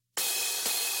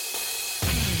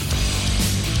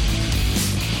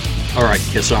All right,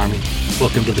 KISS Army,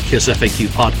 welcome to the KISS FAQ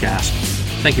podcast.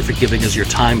 Thank you for giving us your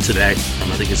time today and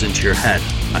letting us into your head.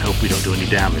 I hope we don't do any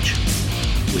damage.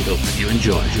 We hope that you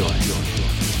enjoy.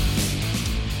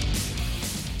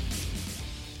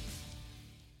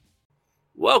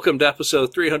 Welcome to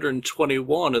episode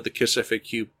 321 of the KISS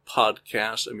FAQ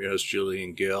podcast. I'm your host,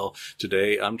 Julian Gill.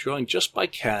 Today, I'm joined just by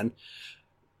Ken.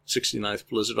 69th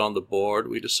Blizzard on the board.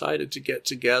 We decided to get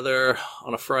together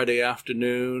on a Friday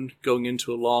afternoon, going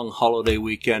into a long holiday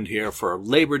weekend here for a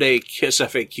Labor Day KISS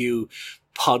FAQ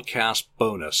podcast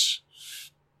bonus.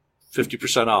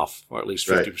 50% off, or at least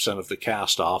 50% of the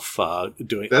cast off,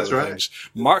 doing That's other right. things.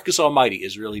 Marcus Almighty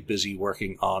is really busy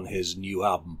working on his new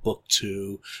album, Book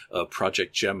 2,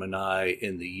 Project Gemini,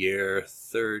 in the year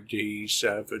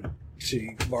 3070.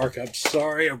 Mark, I'm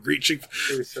sorry, I'm reaching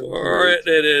for it.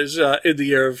 It is in the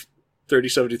year of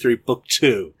 3073, Book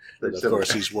 2, that, of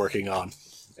course, he's working on.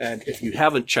 And if you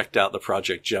haven't checked out the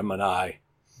Project Gemini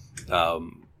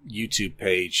YouTube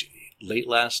page, late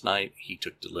last night, he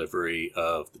took delivery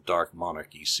of the Dark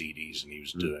Monarchy CDs, and he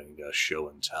was doing a show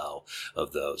and tell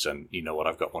of those. And you know what?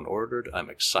 I've got one ordered.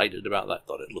 I'm excited about that.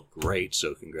 Thought it looked great.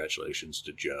 So congratulations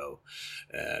to Joe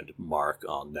and Mark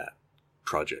on that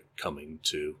project coming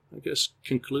to, I guess,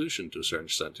 conclusion to a certain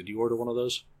extent. Did you order one of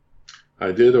those?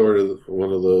 I did order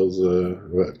one of those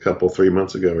a couple 3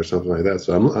 months ago or something like that.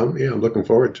 So I'm looking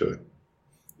forward to it.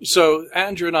 So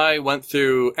Andrew and I went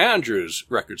through Andrew's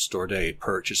Record Store Day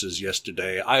purchases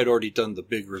yesterday. I had already done the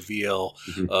big reveal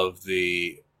of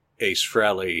the Ace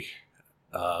Frehley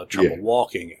Trouble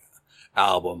Walking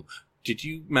album. Did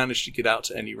you manage to get out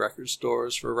to any record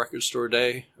stores for Record Store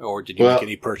Day, or did you make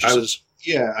any purchases?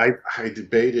 I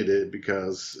debated it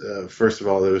because, first of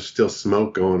all, there was still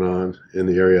smoke going on in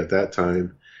the area at that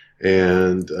time.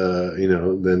 And,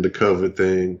 then the COVID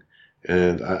thing.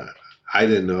 And I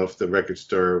didn't know if the record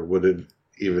store would have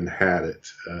even had it,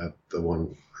 the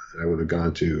one I would have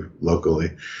gone to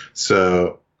locally.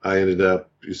 So I ended up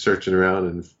searching around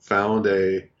and found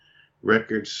a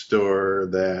record store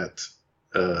that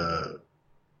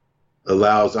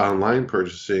allows online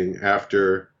purchasing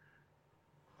after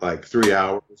like 3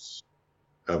 hours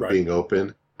of being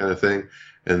open, kind of thing.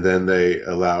 And then they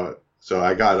allow it. So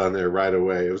I got on there right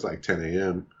away. It was like 10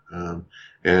 a.m.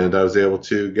 And I was able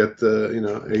to get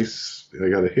the, Ace. I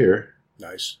got it here.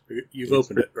 Nice. You've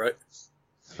opened it, right?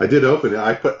 I did open it.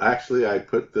 I put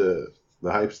the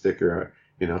hype sticker,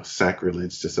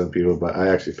 sacrilege to some people, but I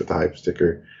actually put the hype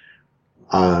sticker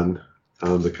on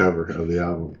the cover of the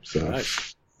album. So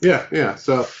nice. Yeah.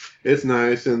 So it's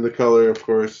nice, and the color, of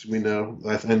course, we know,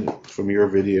 and from your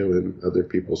video and other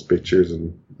people's pictures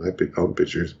and my own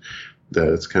pictures,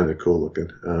 that it's kind of cool looking.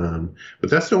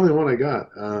 But that's the only one I got.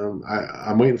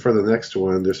 I'm waiting for the next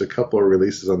one. There's a couple of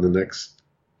releases on the next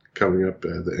coming up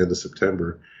at the end of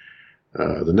September.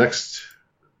 The next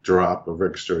drop of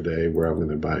Record Store Day, where I'm going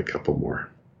to buy a couple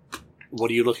more. What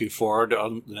are you looking forward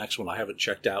on the next one? I haven't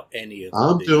checked out any of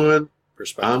the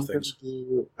perspective things.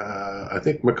 I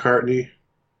think McCartney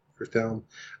first album.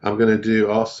 I'm going to do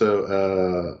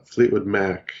also Fleetwood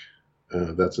Mac.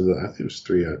 That's I think it was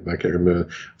 3. I can't remember.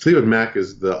 Fleetwood Mac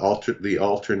is the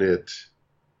alternate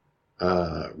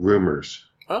Rumors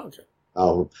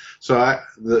album. So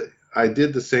I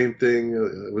did the same thing.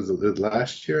 It was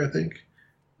last year, I think.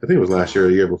 I think it was last year or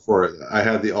the year before. I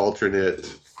had the alternate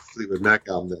Fleetwood Mac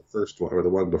album, that first one, or the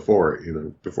one before,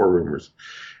 before Rumors,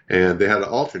 and they had an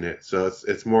alternate. So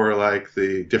it's more like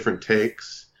the different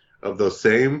takes of those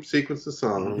same sequence of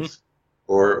songs.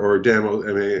 Or demo.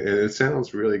 I mean, and it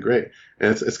sounds really great,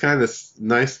 and it's kind of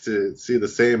nice to see the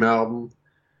same album,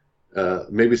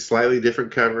 maybe slightly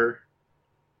different cover,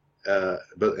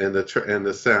 but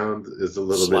the sound is a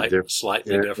little bit different,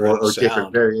 slightly different, or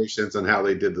different variations on how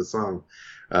they did the song,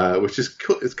 which is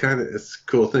cool. It's a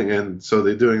cool thing, and so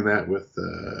they're doing that with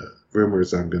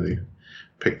Rumors. I'm going to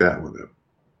pick that one up.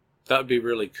 That would be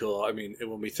really cool. I mean,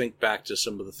 when we think back to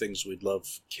some of the things we'd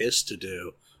love KISS to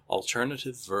do.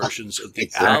 Alternative versions of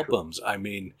the albums. I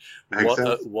mean,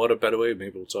 what a better way.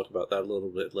 Maybe we'll talk about that a little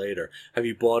bit later. Have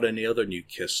you bought any other new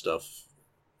KISS stuff?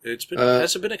 Has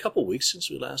it been a couple weeks since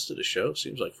we last did a show?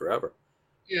 Seems like forever.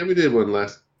 Yeah, we did one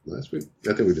last week.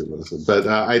 I think we did one, but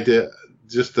I did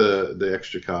just the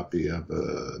extra copy of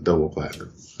Double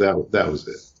Platinum. That was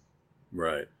it.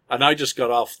 Right, and I just got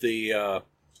off the.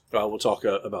 We'll talk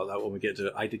about that when we get to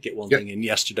it. I did get one thing in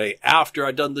yesterday after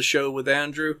I'd done the show with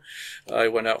Andrew. I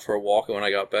went out for a walk, and when I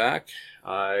got back,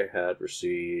 I had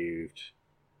received...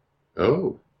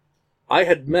 I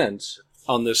had meant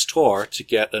on this tour to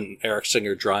get an Eric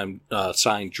Singer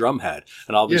signed drum head,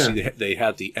 and obviously they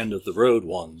had the end of the road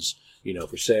ones,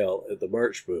 for sale at the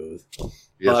merch booth.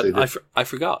 Yes, but I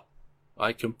forgot.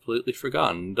 I completely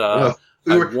forgot. And, Well,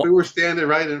 we were standing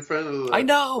right in front of I the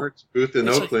know merch booth in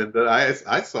it's Oakland, but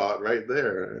I saw it right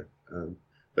there.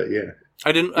 But yeah,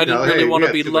 I didn't really hey, want we to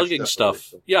had be too much lugging stuff.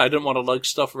 stuff. Yeah, I didn't want to lug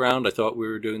stuff around. I thought we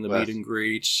were doing the meet Last- and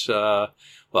greets.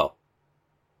 Well,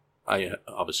 I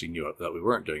obviously knew that we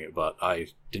weren't doing it, but I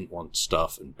didn't want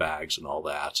stuff and bags and all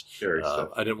that. Carry stuff.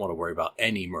 I didn't want to worry about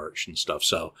any merch and stuff.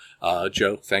 So,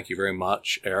 Joe, thank you very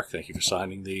much. Eric, thank you for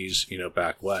signing these.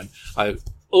 Back when I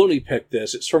only picked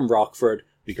this, it's from Rockford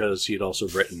because he'd also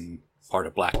written part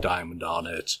of Black Diamond on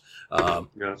it. Yeah.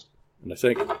 And I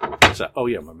think, what's that? Oh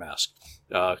yeah, my mask.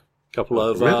 Couple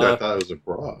of. I thought it was a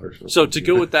bra or something. So to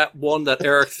go with that one that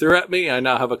Eric threw at me, I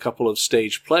now have a couple of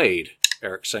stage played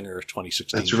Eric Singer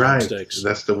 2016 That's right. drumsticks.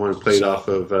 That's the one played off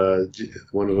of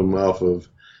one of them off of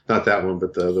not that one,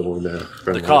 but the other one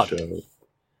from The our Cod. show.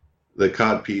 The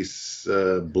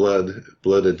Codpiece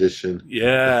Blood Edition.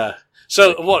 Yeah.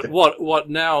 So what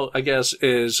now? I guess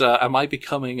is am I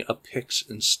becoming a picks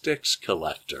and sticks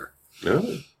collector?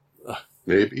 No,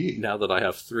 maybe. Now that I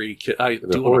have 3 kids,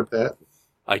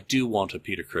 I do want a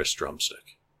Peter Criss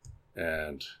drumstick,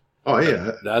 and Oh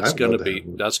yeah, that's going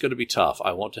to be tough.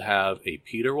 I want to have a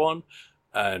Peter one,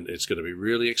 and it's going to be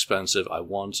really expensive. I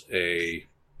want a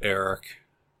Eric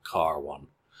Carr one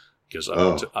because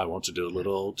I want to do a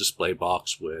little display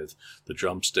box with the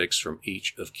drumsticks from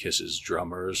each of Kiss's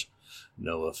drummers.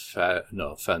 No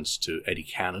offense to Eddie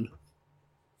Cannon.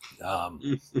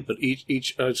 But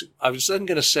each I was then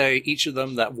going to say each of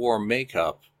them that wore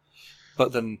makeup,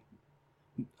 but then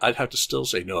I'd have to still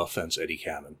say no offense, Eddie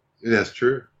Cannon. That's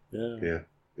true. Yeah.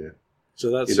 Yeah.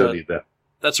 So that's you don't need that.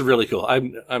 That's really cool.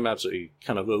 I'm absolutely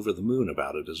kind of over the moon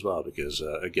about it as well because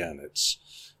again,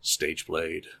 it's stage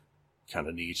played, kind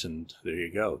of neat, and there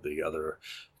you go. The other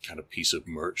kind of piece of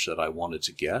merch that I wanted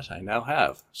to get, I now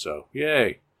have. So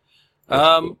yay!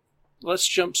 Cool. Let's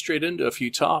jump straight into a few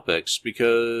topics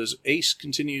because Ace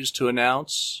continues to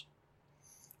announce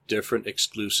different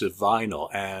exclusive vinyl,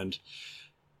 and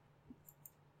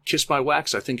Kiss My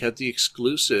Wax, I think, had the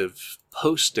exclusive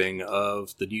posting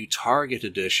of the new Target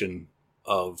edition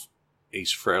of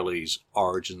Ace Frehley's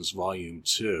Origins Volume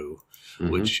 2,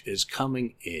 which is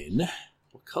coming in.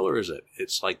 What color is it?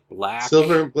 It's like black.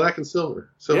 Black and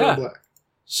silver. Silver and black.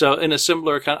 So in a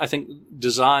similar kind of, I think,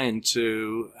 design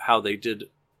to how they did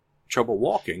Trouble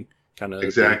Walking, kind of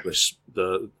exactly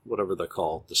the whatever they're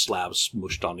called, the slabs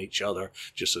smushed on each other,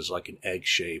 just as like an egg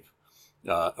shape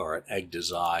or an egg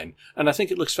design. And I think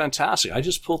it looks fantastic. I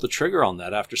just pulled the trigger on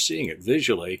that after seeing it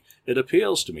visually. It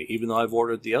appeals to me, even though I've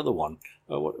ordered the other one.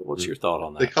 What's your thought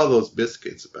on that? They call those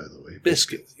biscuits, by the way.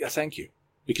 Biscuits. Yeah, thank you.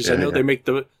 Because I know they make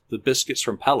the biscuits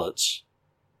from pellets.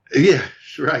 Yeah,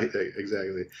 right,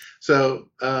 exactly. So,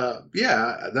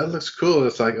 that looks cool.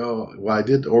 It's like, I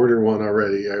did order one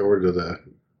already. I ordered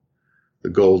the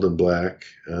gold and black,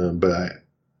 but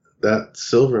that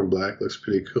silver and black looks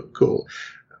pretty cool.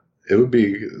 It would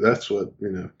be, that's what,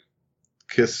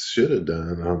 Kiss should have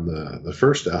done on the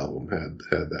first album,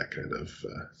 had that kind of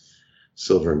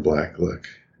silver and black look.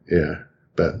 Yeah,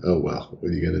 but oh well,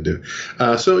 what are you gonna do?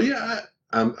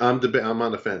 I'm on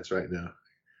the fence right now.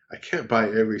 I can't buy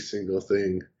every single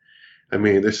thing. I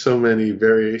mean, there's so many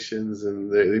variations, and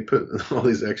they put all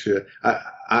these extra.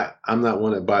 I'm not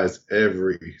one that buys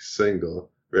every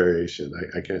single variation.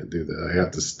 I can't do that. I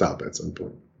have to stop at some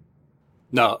point.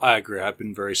 No, I agree. I've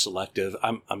been very selective.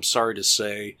 I'm sorry to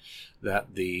say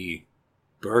that the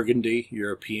burgundy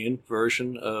European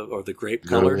version or the grape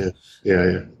color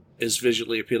is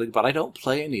visually appealing, but I don't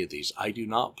play any of these. I do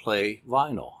not play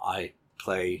vinyl. I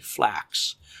play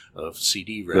FLACs of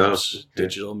CD rips,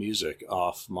 digital music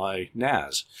off my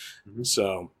NAS.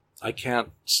 So I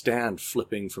can't stand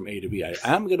flipping from A to B. I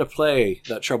am going to play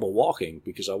that Trouble Walking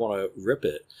because I want to rip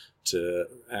it to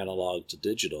analog to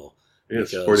digital.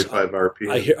 It's 45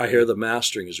 RPM. I hear the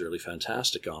mastering is really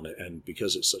fantastic on it, and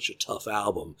because it's such a tough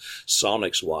album,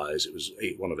 sonics-wise, it was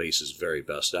one of Ace's very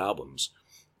best albums,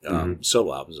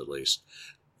 solo albums at least.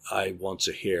 I want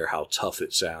to hear how tough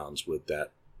it sounds with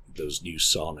those new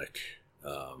sonic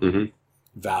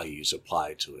values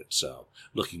applied to it. So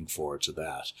looking forward to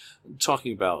that.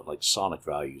 Talking about like sonic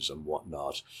values and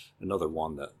whatnot, another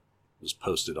one that was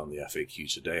posted on the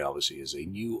FAQ today, obviously, is a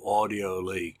new audio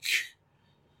leak.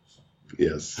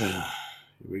 Yes. Here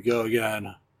we go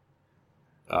again.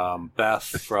 Beth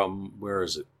from, where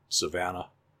is it? Savannah,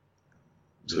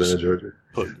 Georgia.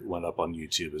 Went up on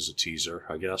YouTube as a teaser,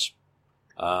 I guess.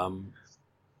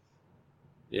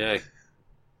 Yay.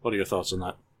 What are your thoughts on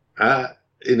that?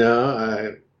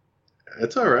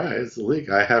 It's all right. It's a leak.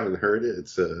 I haven't heard it.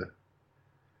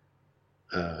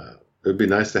 It'd be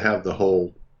nice to have the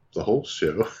whole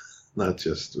show, not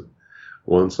just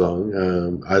one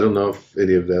song. I don't know if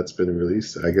any of that's been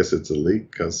released. I guess it's a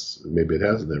leak because maybe it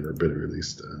has never been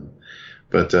released.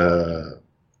 But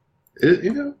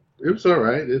it was all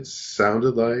right. It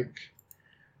sounded like,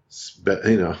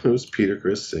 it was Peter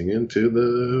Criss singing to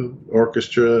the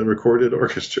orchestra, recorded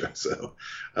orchestra. So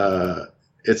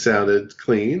it sounded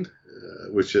clean,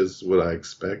 which is what I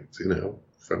expect,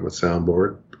 from a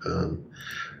soundboard.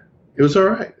 It was all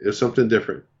right. It was something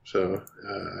different. So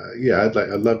yeah, I'd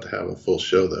love to have a full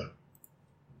show though.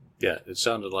 Yeah, it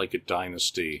sounded like a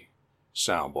Dynasty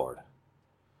soundboard.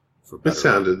 For It better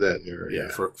sounded that era, yeah,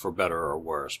 yeah. for better or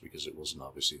worse, because it wasn't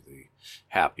obviously the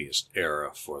happiest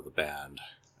era for the band,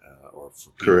 or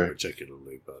for Peter Correct.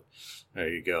 particularly. But there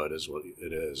you go. It is what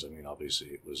it is. I mean, obviously,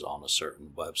 it was on a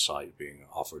certain website being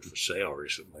offered for sale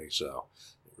recently, so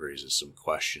it raises some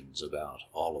questions about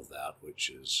all of that, which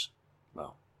is,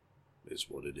 well, is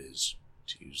what it is,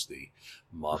 to use the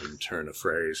modern turn of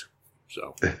phrase.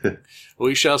 So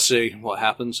we shall see what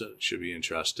happens. It should be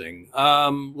interesting.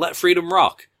 Let Freedom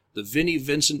Rock. The Vinnie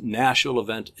Vincent Nashville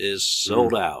event is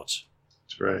sold out.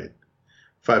 That's right.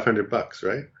 $500,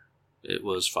 right? It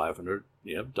was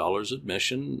 $500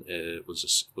 admission. It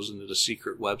was wasn't it a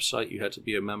secret website you had to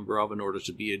be a member of in order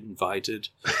to be invited?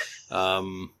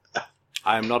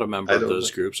 I am not a member of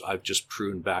those groups. I've just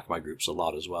pruned back my groups a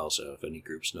lot as well. So if any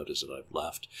groups notice that I've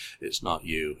left, it's not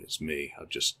you, it's me. I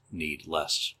just need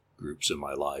less groups in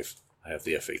my life. I have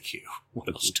the FAQ. What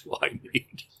else do I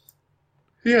need?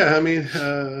 Yeah, I mean,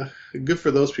 good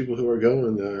for those people who are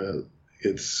going.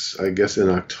 It's, I guess, in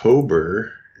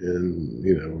October, and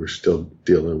we're still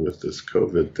dealing with this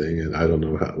COVID thing, and I don't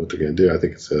know what they're going to do. I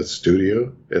think it's a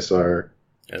studio, SIR,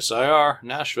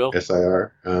 Nashville.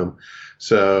 SIR. And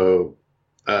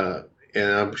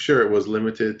I'm sure it was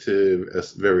limited to a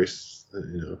very,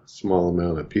 small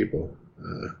amount of people.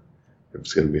 If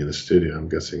it's going to be in a studio, I'm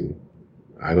guessing.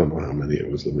 I don't know how many it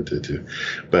was limited to,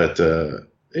 but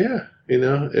yeah,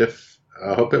 if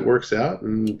I hope it works out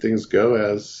and things go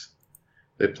as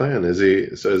they plan. Is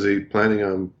he planning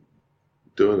on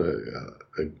doing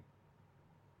a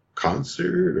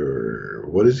concert, or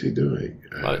what is he doing?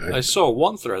 I saw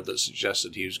one thread that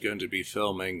suggested he was going to be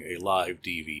filming a live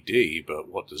DVD, but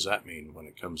what does that mean when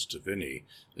it comes to Vinny?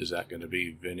 Is that going to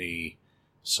be Vinny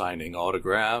signing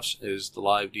autographs is the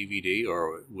live DVD,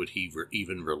 or would he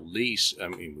even release? I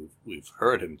mean, we've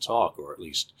heard him talk, or at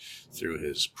least through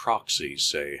his proxy,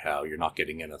 say how you're not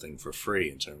getting anything for free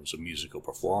in terms of musical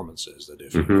performances, that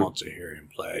if you want to hear him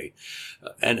play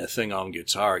anything on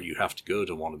guitar, you have to go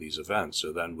to one of these events.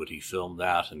 So then would he film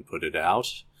that and put it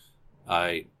out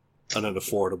at an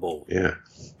affordable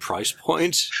price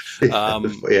point?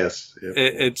 Yes. Yeah.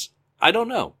 It's I don't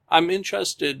know. I'm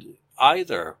interested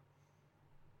either.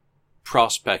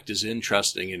 Prospect is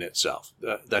interesting in itself,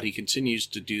 that he continues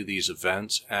to do these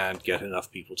events and get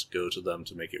enough people to go to them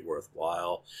to make it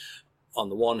worthwhile. On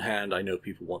the one hand, I know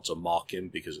people want to mock him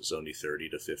because it's only 30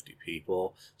 to 50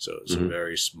 people, so it's a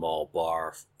very small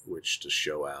bar which to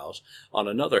show out. On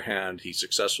another hand, he's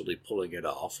successfully pulling it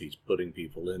off. He's putting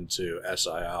people into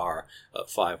SIR at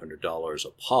 $500 a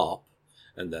pop,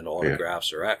 and then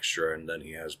autographs are extra, and then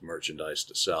he has merchandise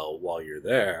to sell while you're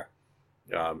there.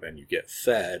 And you get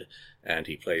fed, and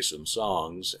he plays some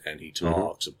songs, and he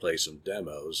talks and plays some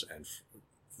demos, and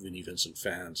Vinnie Vincent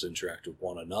fans interact with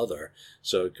one another.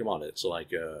 So come on, it's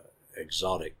like a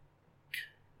exotic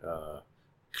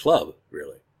club,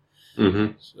 really.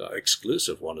 So,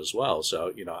 exclusive one as well.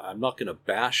 So, I'm not going to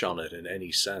bash on it in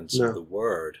any sense of the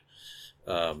word,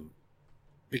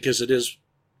 because it is,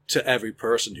 to every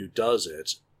person who does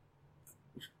it,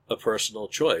 a personal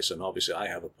choice. And obviously I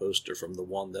have a poster from the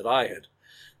one that I had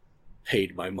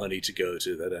paid my money to go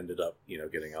to that ended up,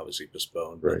 getting obviously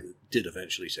postponed, but it did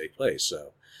eventually take place.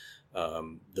 So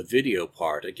the video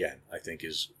part, again, I think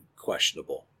is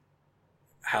questionable.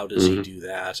 How does he do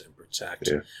that and protect?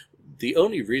 Yeah. The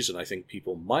only reason I think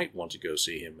people might want to go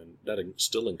see him, and that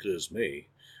still includes me,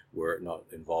 were it not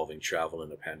involving travel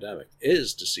in a pandemic,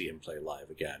 is to see him play live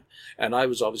again. And I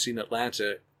was obviously in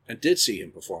Atlanta and did see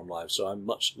him perform live, so I'm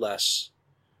much less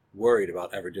worried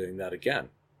about ever doing that again.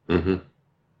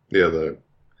 Yeah, the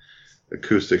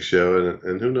acoustic show,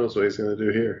 and who knows what he's going to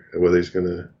do here, whether he's going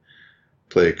to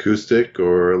play acoustic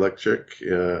or electric.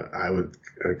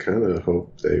 I kind of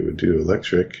hope they would do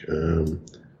electric,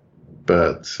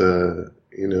 but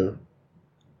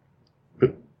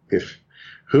if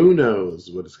who knows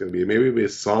what it's going to be. Maybe it'll be a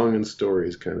song and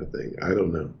stories kind of thing. I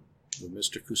don't know. With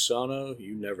Mr. Cusano,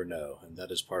 you never know, and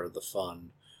that is part of the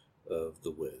fun of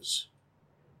The Wiz.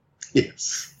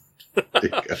 Yes.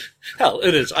 Hell,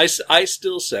 it is. I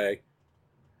still say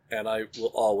And I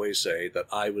will always say that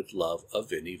I would love a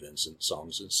Vinnie Vincent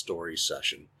Songs and Stories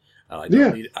session. And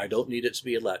I don't need it to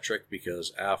be electric,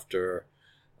 because after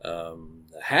the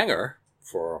hangar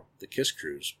for the Kiss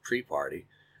Cruise pre-party,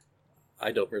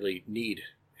 I don't really need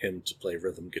him to play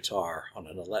rhythm guitar on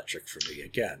an electric for me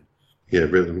again. Yeah,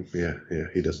 rhythm. Yeah.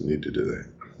 He doesn't need to do that.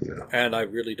 No. And I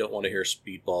really don't want to hear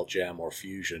Speedball Jam or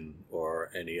Fusion or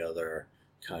any other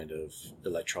kind of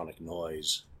electronic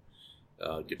noise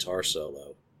guitar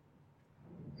solo.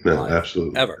 No,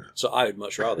 absolutely. Ever. So I would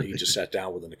much rather he just sat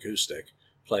down with an acoustic,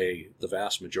 play the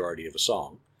vast majority of a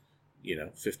song.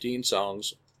 15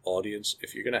 songs, audience.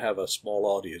 If you're going to have a small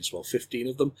audience, 15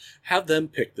 of them, have them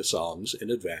pick the songs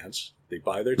in advance. They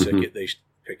buy their ticket, they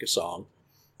pick a song,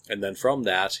 and then from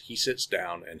that, he sits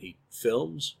down and he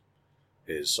films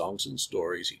his songs and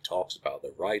stories. He talks about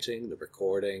the writing, the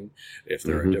recording, if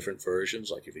there are different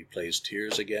versions, like if he plays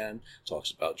Tears again,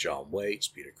 talks about John Waite's,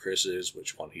 Peter Criss's,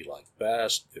 which one he liked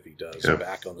best. If he does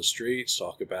Back on the Streets,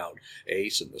 talk about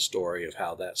Ace and the story of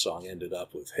how that song ended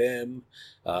up with him.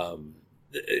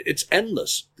 It's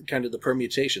endless, kind of the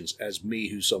permutations, as me,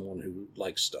 who's someone who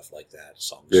likes stuff like that,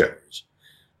 song stories.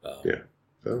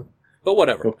 So, but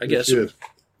whatever, I guess,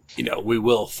 we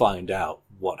will find out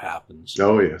what happens.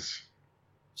 Oh, yes.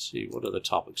 Let's see, what other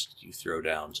topics did you throw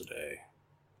down today?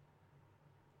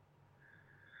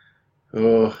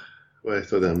 Oh, I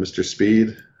throw down Mr.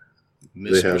 Speed.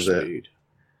 Mr. Speed.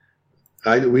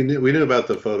 We knew about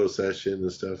the photo session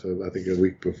and stuff, I think a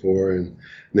week before, and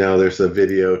now there's a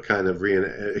video kind of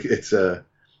it's a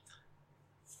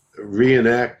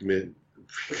reenactment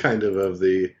kind of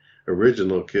the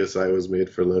original Kiss I Was Made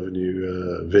for Loving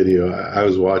You video. I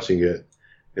was watching it,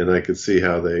 and I could see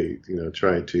how they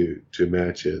tried to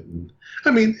match it. And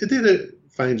I mean, it did a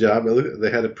fine job. They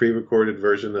had a pre-recorded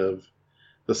version of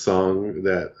the song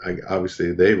that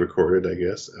obviously they recorded, I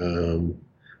guess,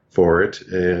 for it,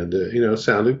 and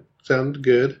sounded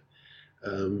good.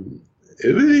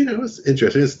 It was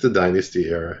interesting. It's the Dynasty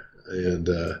era, and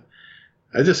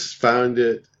I just found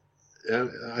it.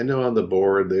 I know on the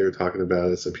board they were talking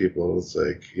about it. Some people, it's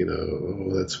like,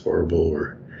 oh, that's horrible,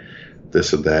 or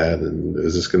this or that, and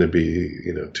is this going to be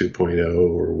 2.0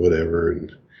 or whatever,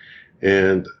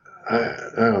 and I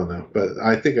don't know, but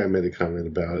I think I made a comment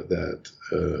about it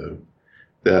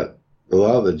that a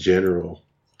lot of the general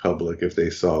public, if they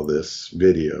saw this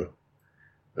video,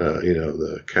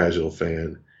 the casual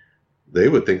fan, they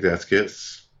would think that's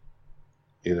Kiss.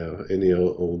 Any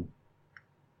old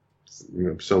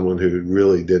someone who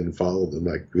really didn't follow them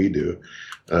like we do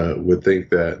would think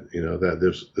that that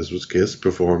this was Kiss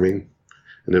performing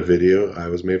in a video, I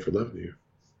Was Made for Loving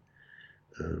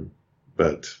You.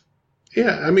 But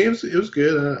yeah, I mean, it was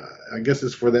good. I guess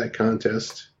it's for that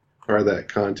contest or that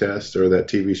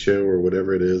TV show or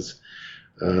whatever it is.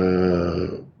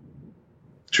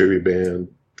 Tribute band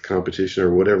competition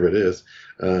or whatever it is,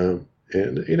 and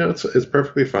it's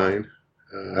perfectly fine.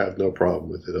 I have no problem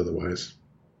with it otherwise.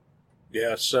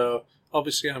 Yeah, so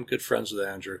obviously I'm good friends with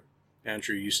Andrew.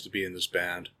 Andrew used to be in this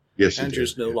band. Yes,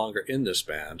 Andrew's no longer in this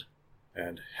band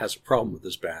and has a problem with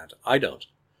this band. I don't.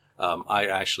 I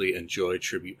actually enjoy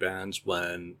tribute bands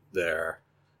when they're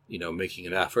making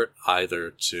an effort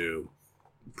either to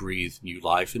breathe new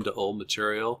life into old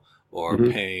material or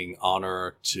paying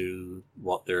honor to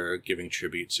what they're giving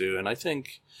tribute to. And I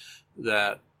think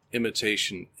that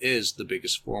imitation is the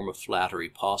biggest form of flattery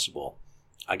possible.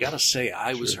 I gotta say,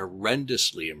 I was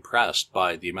horrendously impressed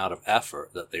by the amount of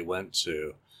effort that they went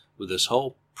to with this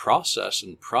whole process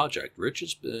and project. Rich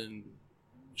has been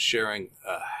sharing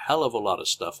a hell of a lot of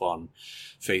stuff on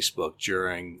Facebook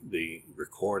during the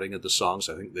recording of the songs.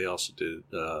 I think they also did,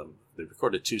 they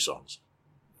recorded 2 songs.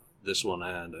 This one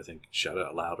and I think Shout It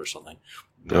Out Loud or something.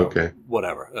 Okay.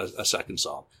 Whatever, a second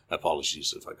song.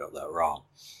 Apologies if I got that wrong.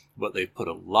 But they put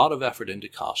a lot of effort into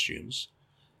costumes.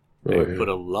 They put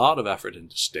a lot of effort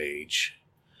into stage.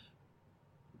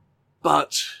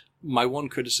 But my one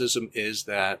criticism is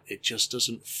that it just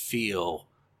doesn't feel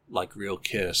like real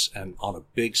Kiss, and on a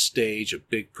big stage, a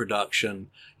big production,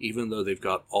 even though they've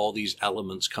got all these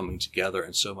elements coming together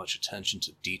and so much attention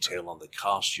to detail on the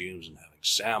costumes and having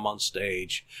Sam on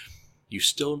stage, we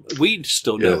still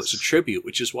know it's a tribute,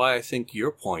 which is why I think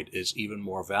your point is even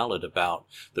more valid about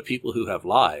the people who have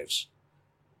lives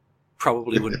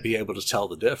probably wouldn't be able to tell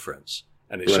the difference.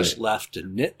 And it's just left to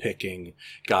nitpicking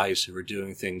guys who are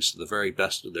doing things to the very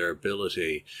best of their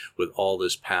ability with all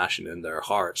this passion in their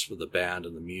hearts for the band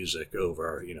and the music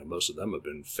over, most of them have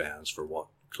been fans for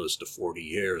close to 40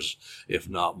 years, if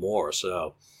not more.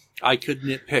 So I could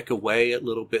nitpick away at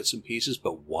little bits and pieces,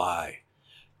 but why?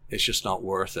 It's just not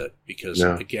worth it because,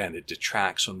 No. again, it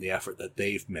detracts from the effort that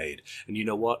they've made. And you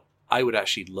know what? I would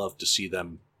actually love to see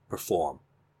them perform.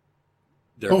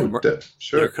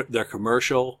 Sure. Their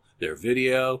commercial, their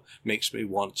video makes me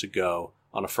want to go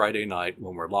on a Friday night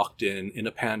when we're locked in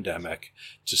a pandemic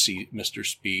to see Mr.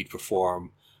 Speed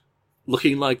perform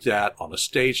looking like that on a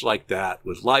stage like that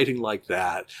with lighting like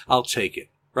that. I'll take it.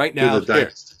 Right now,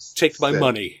 here, take my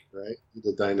money. Right?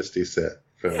 The Dynasty set.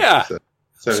 Yeah.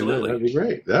 Absolutely. That'd be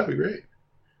great. That'd be great.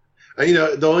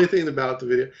 The only thing about the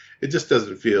video, it just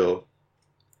doesn't feel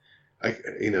like,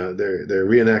 they're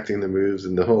reenacting the moves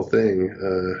and the whole thing.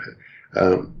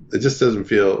 It just doesn't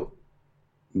feel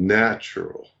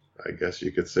natural, I guess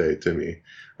you could say, to me.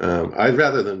 I'd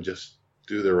rather them just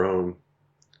do their own,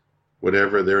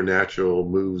 whatever their natural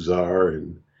moves are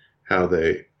and how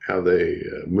they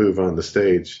move on the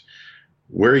stage.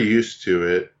 We're used to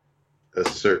it. A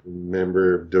certain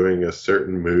member doing a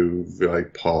certain move,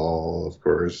 like Paul, of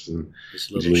course, and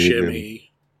this little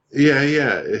shimmy. Yeah.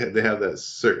 They have that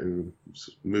certain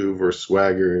move or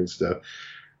swagger and stuff.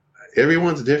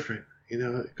 Everyone's different,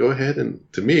 Go ahead, and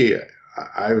to me,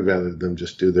 I would rather them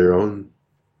just do their own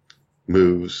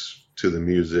moves to the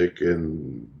music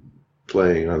and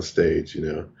playing on stage.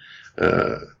 I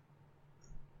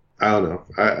don't know.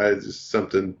 I just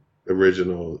something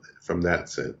original from that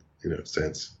sense.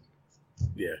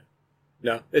 Yeah.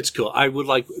 No, it's cool. I would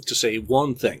like to say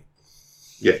one thing.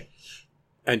 Yeah.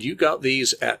 And you got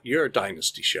these at your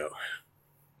Dynasty show.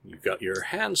 You got your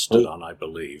hand stood on, I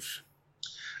believe.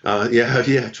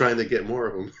 Yeah, trying to get more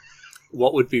of them.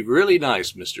 What would be really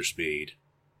nice, Mr. Speed,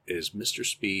 is Mr.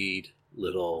 Speed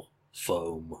little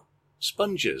foam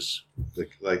sponges.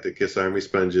 Like the Kiss Army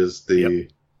sponges,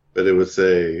 Yep. But it would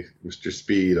say Mr.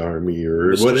 Speed Army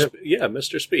or whatever.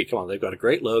 Mr. Speed. Come on, they've got a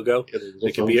great logo.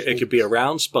 It could be a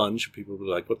round sponge. People would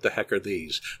be like, "What the heck are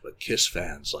these?" But Kiss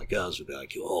fans like us would be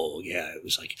like, "Oh yeah, it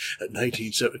was like a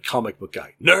 1970 comic book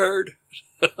guy, nerd."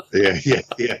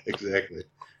 yeah, exactly.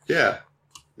 Yeah,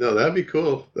 no, that'd be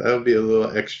cool. That would be a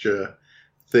little extra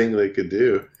thing they could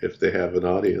do if they have an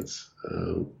audience.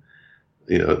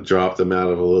 Drop them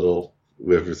out of a little.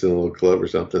 If it's in a little club or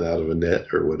something, out of a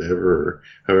net or whatever, or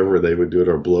however they would do it,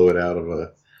 or blow it out of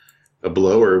a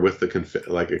blower with the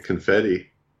like a confetti,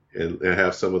 and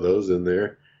have some of those in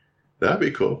there. That'd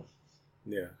be cool.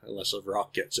 Yeah, unless a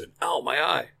rock gets in. Ow, my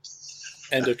eye.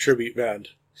 End of tribute band.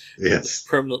 Yes.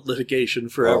 Permanent litigation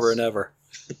forever and ever.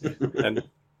 And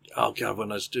oh god,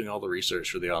 when I was doing all the research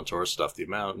for the On Tour stuff, the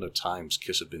amount of times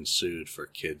Kiss had been sued for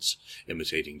kids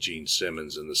imitating Gene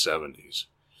Simmons in the 70s.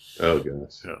 Oh,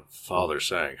 gosh. Father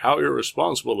saying, how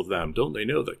irresponsible of them. Don't they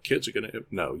know that kids are going to...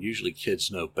 No, usually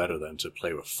kids know better than to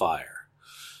play with fire.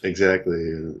 Exactly.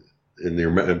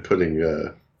 And putting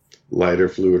lighter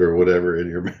fluid or whatever in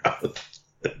your mouth.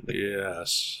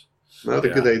 Yes. Not a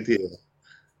good idea.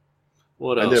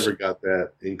 What else? I never got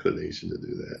that inclination to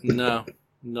do that. No,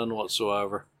 none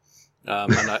whatsoever.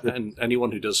 And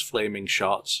anyone who does flaming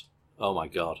shots, oh my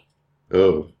god.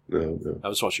 Oh, no. I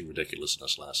was watching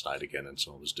Ridiculousness last night again, and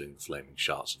someone was doing the flaming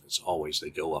shots, and it's always they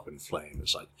go up in flame.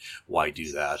 It's like, why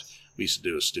do that? We used to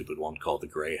do a stupid one called the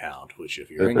Greyhound, which if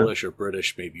you're English or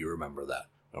British, maybe you remember that.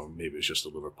 Or maybe it was just a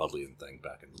Liverpudlian thing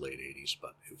back in the late 80s,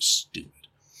 but it was stupid.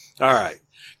 All right.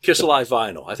 Kiss Alive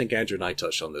vinyl. I think Andrew and I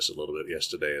touched on this a little bit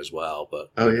yesterday as well,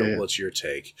 but what's your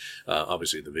take?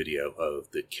 Obviously, the video of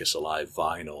the Kiss Alive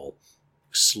vinyl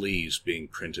sleeves being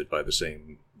printed by the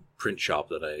same print shop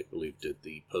that I believe did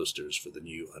the posters for the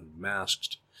new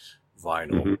Unmasked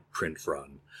vinyl print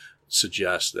run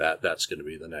suggests that that's going to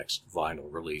be the next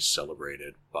vinyl release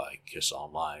celebrated by Kiss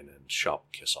Online and Shop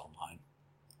Kiss Online.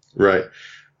 Right.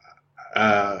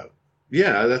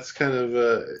 Yeah, that's kind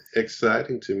of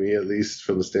exciting to me, at least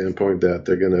from the standpoint that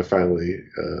they're going to finally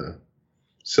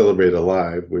celebrate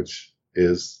Alive, which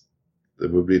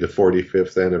would be the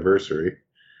 45th anniversary.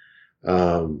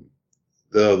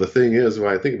 Though the thing is,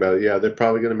 when I think about it, yeah, they're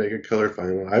probably going to make a color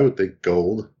vinyl. I would think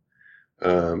gold.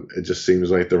 It just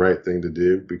seems like the right thing to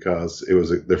do because it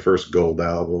was their first gold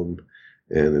album,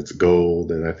 and it's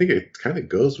gold, and I think it kind of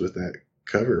goes with that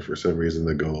cover for some reason,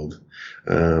 the gold.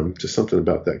 Just something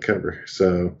about that cover.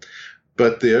 So,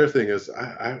 but the other thing is,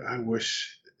 I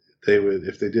wish they would,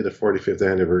 if they did a 45th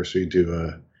anniversary,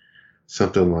 do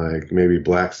something like maybe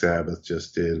Black Sabbath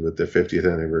just did with the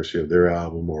 50th anniversary of their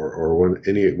album, or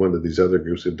any one of these other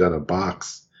groups have done a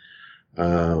box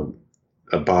set.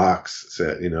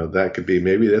 That could be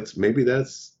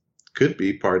that's could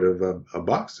be part of a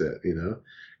box set.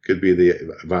 Could be the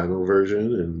vinyl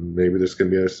version, and maybe there's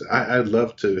going to be I'd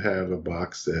love to have a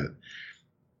box set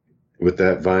with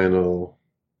that vinyl,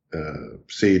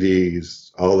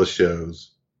 CDs, all the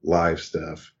shows, live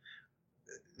stuff.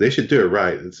 they should do it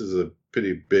right. This is a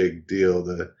pretty big deal.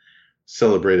 The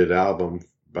celebrated album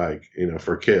by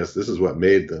for Kiss. This is what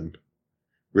made them.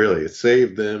 Really, it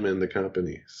saved them and the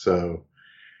company. So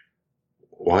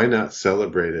why not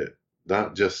celebrate it?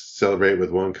 Not just celebrate with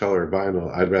one color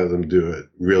vinyl. I'd rather them do it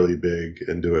really big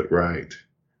and do it right.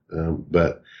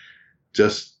 But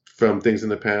just from things in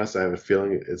the past, I have a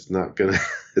feeling it's not gonna.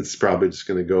 It's probably just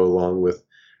gonna go along with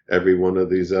every one of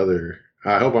these other.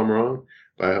 I hope I'm wrong,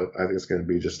 but I think it's gonna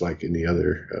be just like any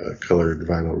other colored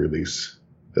vinyl release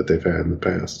that they've had in the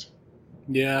past.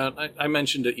 Yeah, I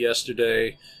mentioned it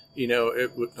yesterday.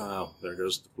 It would. Oh, there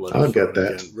goes the bloody I'll phone get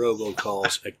that. again.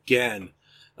 Robocalls again.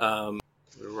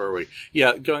 Where were we?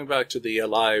 Yeah, going back to the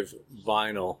Alive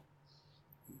vinyl.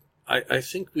 I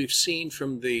think we've seen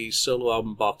from the solo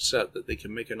album box set that they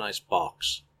can make a nice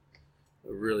box,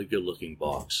 a really good looking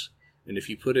box. And if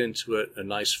you put into it a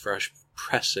nice fresh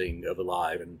pressing of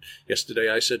Alive, and yesterday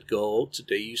I said gold,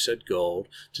 today you said gold,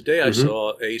 today I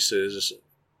saw Ace's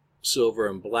silver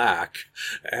and black,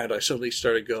 and I suddenly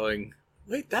started going,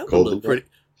 wait, that would look pretty...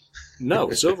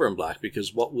 No, silver and black,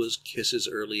 because what was Kiss's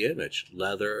early image?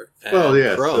 Leather and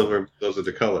chrome. Silver, those are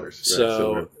the colors. Right?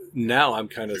 So now I'm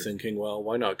kind of thinking, well,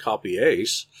 why not copy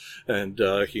Ace and,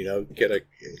 get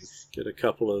a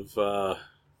couple of,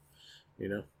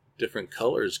 different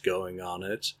colors going on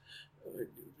it,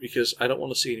 because I don't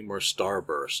want to see any more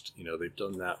Starburst. They've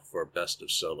done that for Best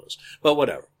of Solos. But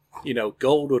whatever.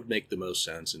 Gold would make the most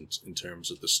sense in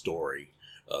terms of the story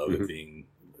of it being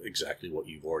exactly what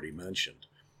you've already mentioned.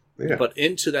 Yeah. But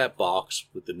into that box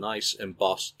with the nice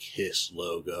embossed Kiss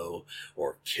logo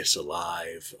or Kiss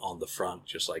Alive on the front,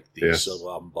 just like the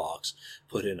solo album box,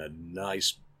 put in a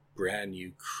nice, brand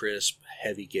new, crisp,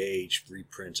 heavy gauge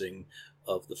reprinting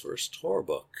of the first tour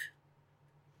book.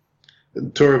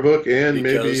 Tour book, and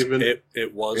Because maybe even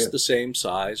it was the same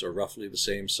size, or roughly the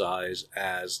same size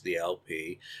as the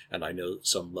LP, and I know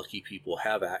some lucky people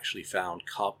have actually found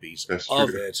copies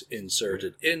of it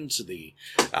inserted into the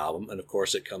album, and of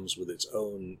course it comes with its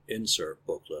own insert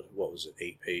booklet. What was it,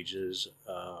 8 pages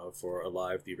for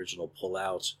Alive, the original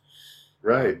pullout?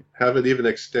 Right. Have it even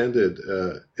extended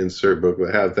insert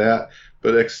booklet. Have that,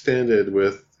 but extended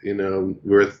with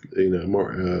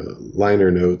more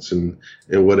liner notes and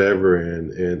whatever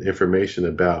and information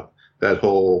about that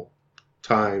whole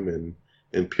time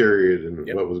and period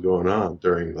and what was going on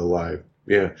during the live.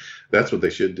 Yeah, that's what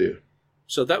they should do.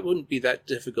 So that wouldn't be that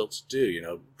difficult to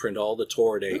do, print all the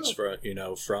tour dates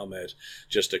from it.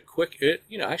 Just a quick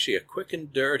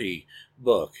and dirty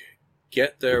book.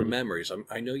 Get their memories.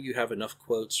 I know you have enough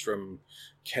quotes from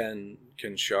Ken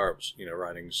Sharp's,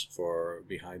 writings for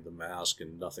Behind the Mask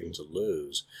and Nothing to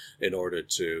Lose in order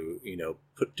to,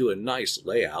 do a nice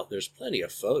layout. There's plenty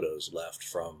of photos left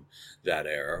from that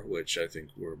era, which I think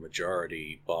were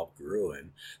majority Bob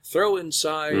Gruen. Throw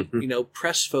inside,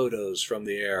 press photos from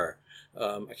the era.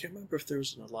 I can't remember if there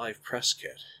was an Alive press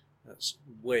kit. That's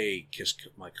way Kiss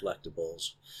My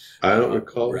Collectibles. I don't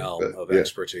recall. Realm of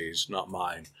expertise, not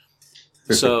mine.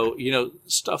 So,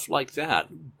 stuff like that.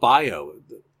 Bio.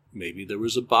 Maybe there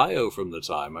was a bio from the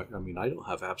time. I mean, I don't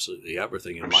have absolutely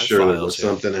everything in my files. Sure, there was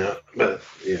something out, but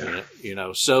yeah.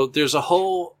 So there's a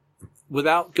whole,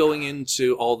 without going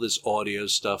into all this audio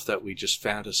stuff that we just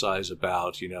fantasize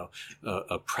about,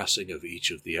 a pressing of each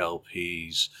of the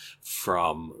LPs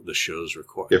from the shows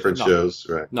recorded. Different shows,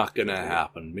 right. Not going to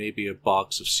happen. Maybe a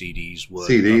box of CDs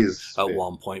would at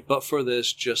one point. But for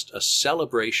this, just a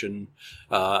celebration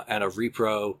and a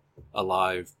repro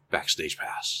Alive backstage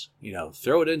pass.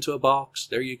 Throw it into a box.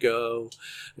 There you go.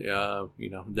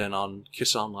 Then on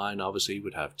Kiss Online, obviously,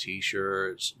 would have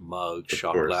T-shirts, mugs,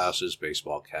 shot glasses,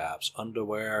 baseball caps,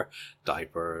 underwear,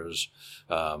 diapers,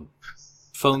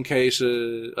 phone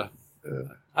cases.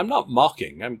 I'm not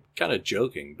mocking. I'm kind of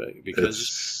joking, but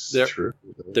because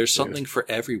there's something for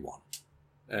everyone.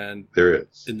 And there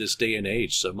is. In this day and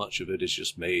age, so much of it is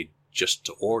just made just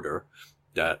to order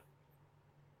that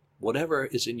whatever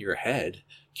is in your head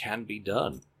can be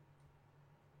done.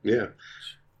 Yeah.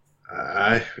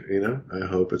 I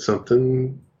hope it's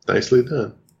something nicely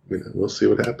done. We'll see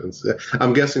what happens.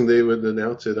 I'm guessing they would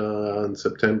announce it on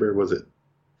September. Was it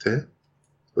 10th?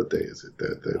 What day is it?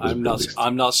 I'm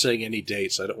not saying any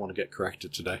dates. I don't want to get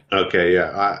corrected today. Okay,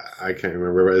 yeah, I can't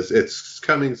remember. But it's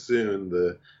coming soon.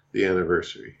 The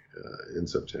anniversary in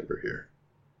September here.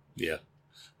 Yeah.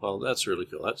 Well, that's really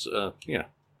cool. That's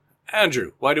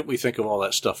Andrew, why didn't we think of all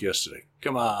that stuff yesterday?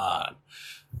 Come on.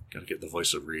 Got to get the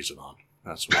voice of reason on.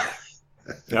 That's why.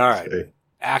 All right. Okay.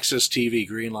 Access TV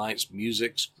Greenlight's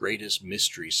Music's Greatest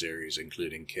Mystery Series,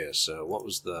 including Kiss. So what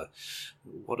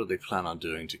do they plan on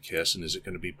doing to Kiss, and is it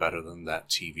going to be better than that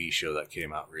TV show that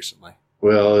came out recently?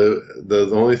 Well, the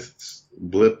only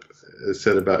blip it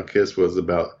said about Kiss was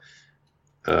about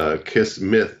Kiss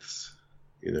myths,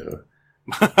 you know,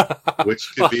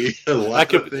 which could Well, be a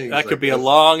lot of things, that I could be a guess.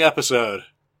 long episode. I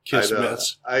Kiss know.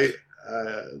 myths. They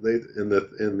in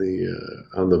the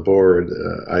on the board.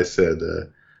 I said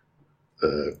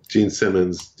Gene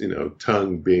Simmons,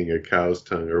 tongue being a cow's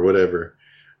tongue or whatever.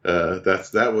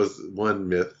 That was one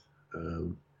myth.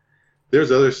 Um,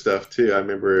 there's other stuff too. I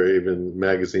remember even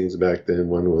magazines back then.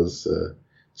 One was,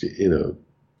 you know,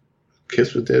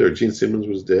 Kiss was dead or Gene Simmons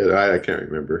was dead. I can't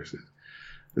remember.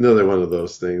 Another one of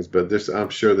those things. But I'm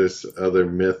sure there's other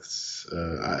myths.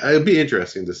 It'd be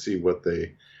interesting to see what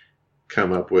they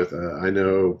come up with. I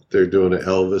know they're doing an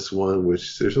Elvis one,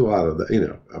 which there's a lot of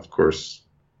that. Of course,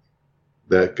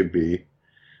 that could be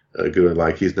a good one.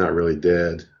 Like he's not really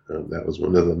dead. That was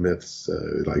one of the myths.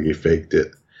 Like he faked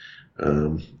it.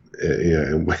 Um, yeah,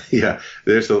 and yeah,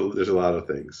 there's a lot of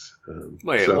things.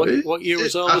 Wait, So what year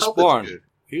was I Elvis hope it's born? good.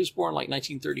 He was born like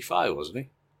 1935, wasn't he?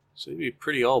 So he'd be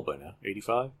pretty old by now.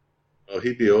 85? Oh,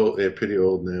 he'd be old, yeah, pretty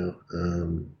old now.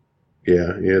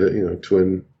 Yeah, he had a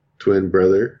twin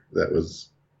brother that was,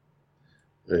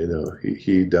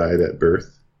 he died at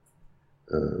birth.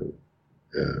 Um,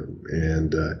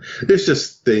 and there's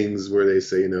just things where they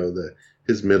say, that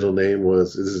his middle name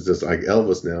was. This is just like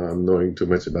Elvis now. I'm knowing too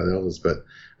much about Elvis, but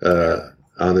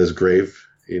on his grave,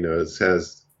 it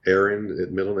has Aaron. His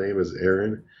middle name is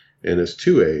Aaron, and it's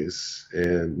two A's.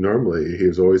 And normally he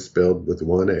was always spelled with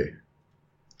one A.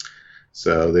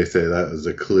 So they say that was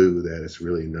a clue that it's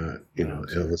really not,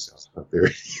 Elvis is not there.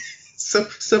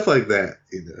 Stuff like that.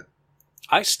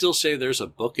 I still say there's a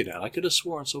book in it. I could have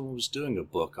sworn someone was doing a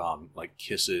book on like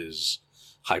Kiss's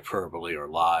hyperbole or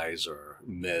lies or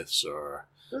myths or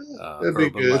That'd be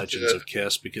urban good. legends of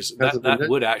Kiss, because Has it been that done?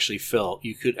 would actually fill.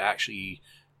 You could actually Oh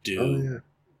do yeah,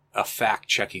 a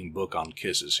fact-checking book on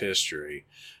Kiss's history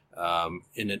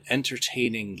in an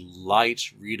entertaining,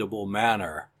 light, readable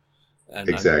manner. And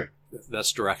exactly.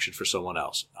 that's direction for someone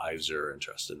else. I have zero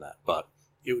interest in that, but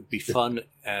it would be fun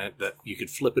that you could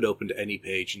flip it open to any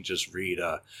page and just read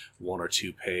a 1 or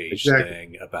 2 page Exactly.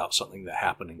 thing about something that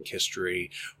happened in history,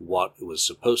 what was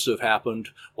supposed to have happened,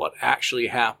 what actually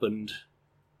happened,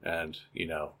 and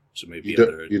so maybe You don't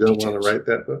other you don't want details. to write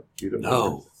that book? You don't want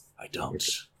No, I don't.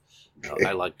 No, Okay.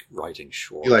 I like writing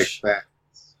short, You like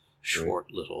facts.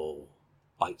 short little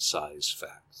bite-sized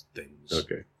facts. Things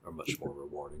Okay. are much more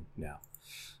rewarding now.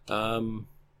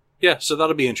 Yeah, so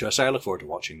that'll be interesting. I look forward to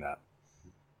watching that.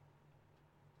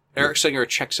 Eric Singer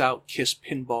checks out Kiss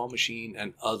Pinball Machine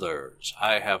and Others.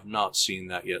 I have not seen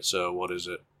that yet, so what is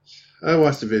it? I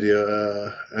watched the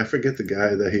video. I forget the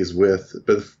guy that he's with,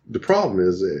 but the problem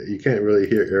is you can't really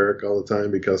hear Eric all the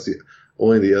time because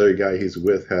only the other guy he's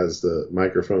with has the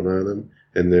microphone on him,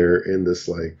 and they're in this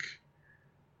like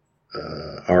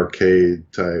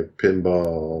arcade type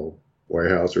pinball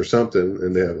warehouse or something,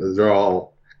 and they're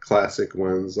all classic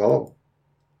ones, all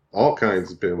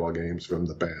kinds of pinball games from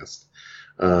the past,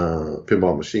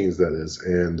 pinball machines that is,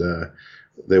 and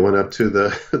they went up to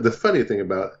the funny thing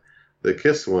about the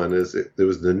Kiss one is there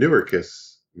was the newer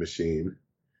Kiss machine.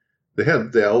 They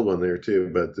had the old one there too,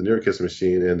 but the newer Kiss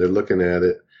machine, and they're looking at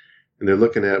it, and they're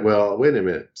looking at, well, wait a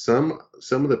minute, some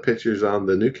of the pictures on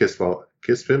the new Kiss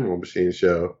pinball machine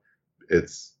show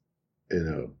it's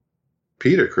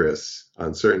Peter Criss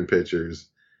on certain pictures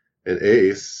and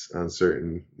Ace on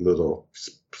certain little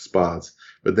spots,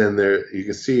 but then there you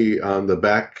can see on the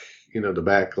back, the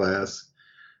back glass.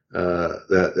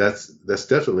 That's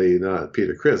definitely not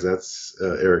Peter Criss. That's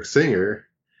Eric Singer.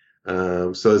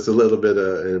 So it's a little bit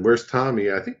and where's Tommy?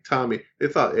 I think Tommy. They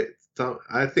thought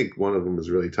I think one of them was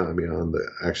really Tommy on the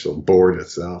actual board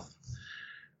itself,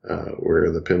 where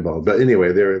the pinball. But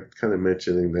anyway, they were kind of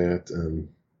mentioning that.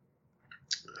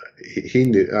 He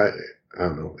knew. I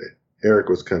don't know. Eric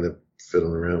was kind of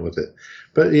fiddling around with it,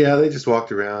 but yeah, they just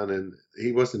walked around and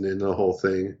he wasn't in the whole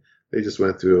thing. They just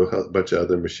went through a bunch of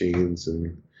other machines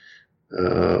and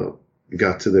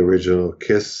got to the original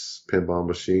Kiss pinball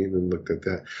machine and looked at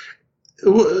that. It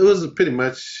was pretty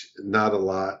much not a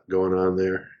lot going on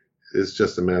there. It's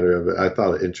just a matter of, I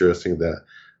thought it interesting that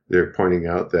they're pointing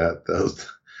out that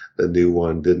the new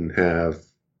one didn't have,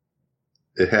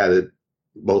 it had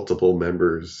multiple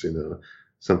members,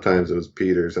 sometimes it was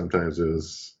Peter, sometimes it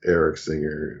was Eric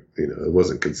Singer, it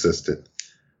wasn't consistent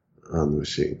on the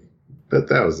machine. But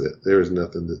that was it. There was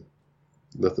nothing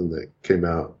that came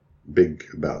out big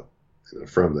about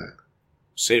from that.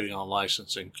 Saving on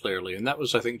licensing, clearly. And that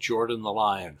was, I think, Jordan the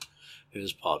Lion.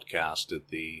 His podcast did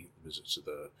the visit to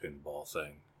the pinball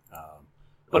thing.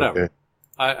 Whatever. Okay.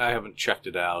 I haven't checked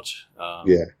it out.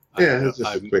 Yeah. Yeah, it's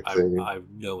just a quick thing. I have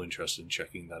no interest in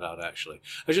checking that out, actually.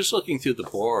 I was just looking through the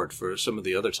board for some of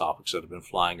the other topics that have been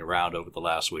flying around over the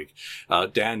last week.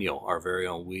 Daniel, our very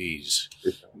own Wheeze,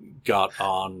 got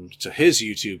on to his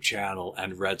YouTube channel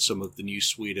and read some of the new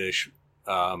Swedish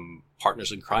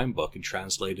Partners in Crime book and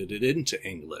translated it into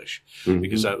English,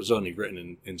 because that was only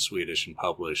written in Swedish and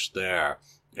published there.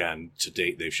 And to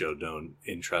date, they've showed no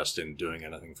interest in doing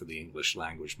anything for the English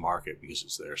language market, because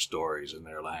it's their stories and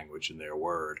their language and their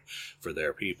word for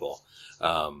their people.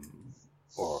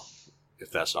 Or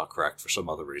if that's not correct, for some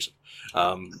other reason.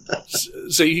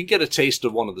 So you can get a taste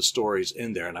of one of the stories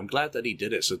in there, and I'm glad that he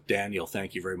did it. So Daniel,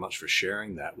 thank you very much for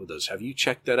sharing that with us. Have you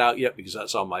checked that out yet? Because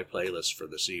that's on my playlist for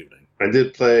this evening. I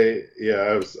did play,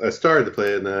 I started to play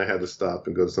it, and then I had to stop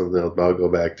and go to something else, but I'll go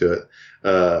back to it.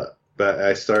 But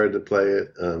I started to play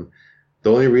it.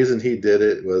 The only reason he did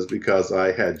it was because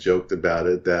I had joked about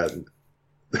it, that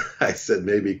I said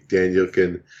maybe Daniel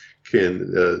can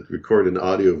record an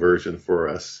audio version for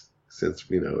us, since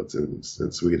it's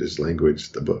in Swedish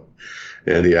language, the book.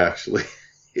 And he actually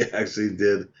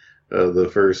did the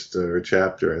first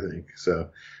chapter, I think. So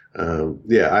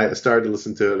I started to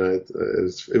listen to it,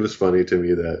 and it was funny to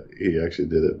me that he actually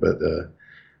did it. But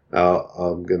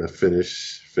I'm gonna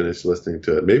finish listening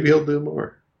to it. Maybe he'll do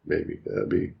more. Maybe that'd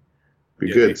be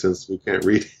good, since we can't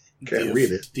read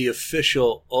it. The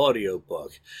official audio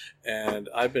book, and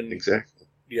I've been exactly.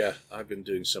 Yeah, I've been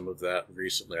doing some of that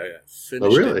recently. I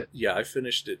finished Oh, really? it. Yeah, I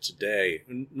finished it today.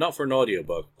 Not for an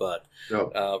audiobook, but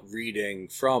reading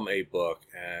from a book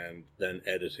and then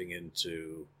editing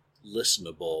into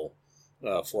listenable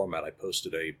format. I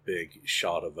posted a big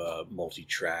shot of a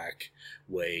multi-track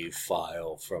wave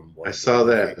file from what I saw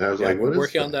that. I was like, what is that?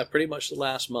 Working on that pretty much the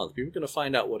last month. We're going to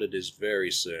find out what it is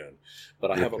very soon.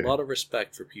 But I have a lot of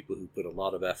respect for people who put a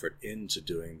lot of effort into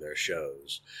doing their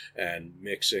shows and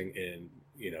mixing in,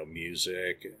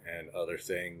 music and other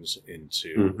things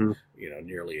into,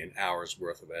 nearly an hour's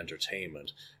worth of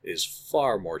entertainment is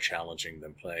far more challenging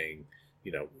than playing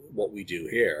what we do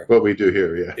here. What we do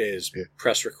here, is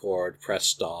press record, press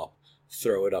stop,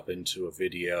 throw it up into a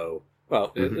video.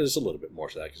 Well, there's a little bit more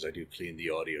to that, because I do clean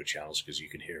the audio channels, because you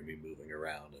can hear me moving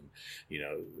around and,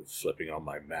 flipping on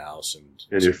my mouse and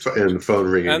the phone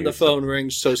ringing. And the phone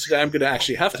rings. So today I'm going to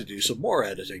actually have to do some more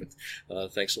editing.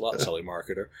 Thanks a lot,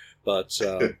 telemarketer. But,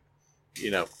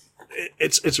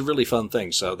 it's a really fun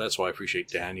thing. So that's why I appreciate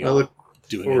Daniel I look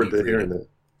doing forward to hearing that.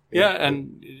 Yeah,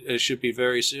 and it should be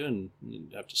very soon. You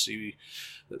have to see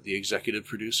that the executive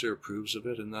producer approves of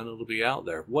it, and then it'll be out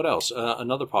there. What else?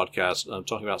 Another podcast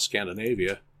talking about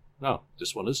Scandinavia. No,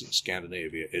 this one isn't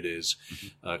Scandinavia. It is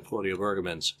Claudio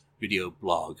Bergaman's video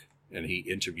blog, and he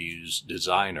interviews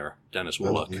designer Dennis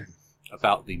Wollock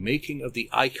about the making of the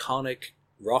iconic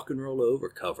Rock and Roll Over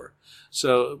cover.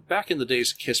 So back in the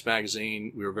days of Kiss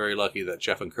magazine, we were very lucky that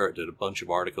Jeff and Kurt did a bunch of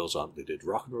articles on. They did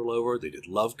Rock and Roll Over, they did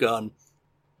Love Gun.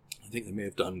 I think they may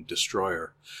have done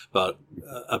Destroyer, but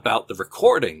about the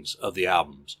recordings of the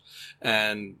albums.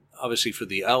 And obviously for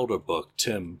the Elder book,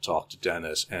 Tim talked to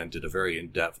Dennis and did a very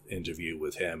in-depth interview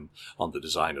with him on the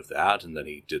design of that. And then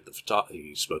he did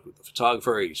he spoke with the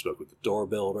photographer, he spoke with the door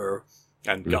builder,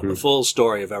 and got the full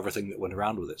story of everything that went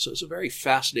around with it. So it's a very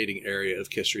fascinating area of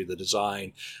history, the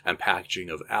design and packaging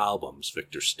of albums.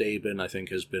 Victor Stabin, I think,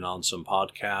 has been on some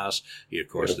podcasts. He, of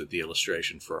course, did the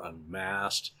illustration for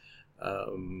Unmasked.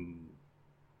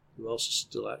 Who else is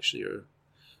still actually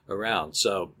around?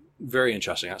 So very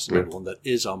interesting. That's another one that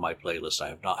is on my playlist. I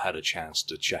have not had a chance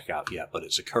to check out yet, but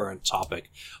it's a current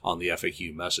topic on the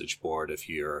FAQ message board if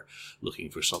you're looking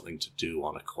for something to do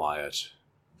on a quiet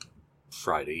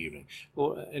Friday evening.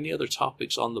 Well, any other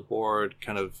topics on the board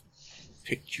kind of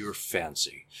piqued your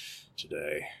fancy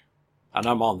today? And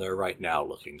I'm on there right now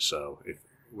looking, so if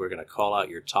we're going to call out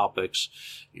your topics,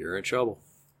 you're in trouble.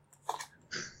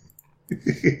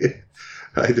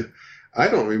 I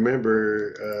don't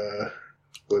remember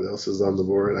what else is on the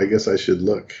board. I guess I should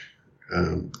look.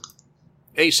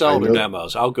 Ace Elder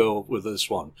demos. I'll go with this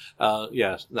one.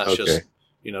 That's just,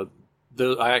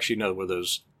 I actually know where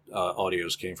those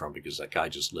audios came from, because that guy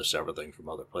just lists everything from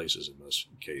other places in most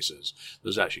cases.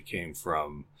 Those actually came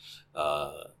from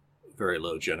very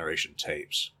low generation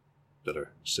tapes that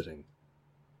are sitting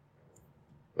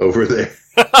over there.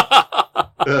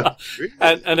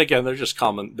 And again, they're just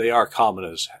common. They are common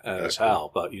as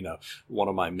hell. But one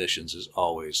of my missions is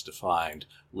always to find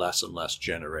less and less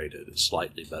generated and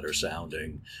slightly better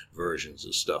sounding versions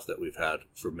of stuff that we've had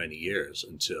for many years,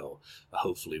 until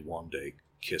hopefully one day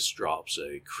Kiss drops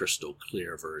a crystal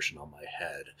clear version on my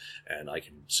head, and I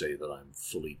can say that I'm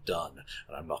fully done,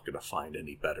 and I'm not going to find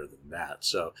any better than that.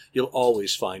 So you'll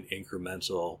always find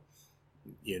incremental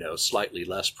slightly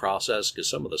less processed, because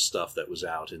some of the stuff that was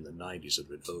out in the 90s had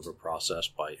been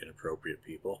over-processed by inappropriate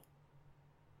people.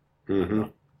 I'm Mm-hmm.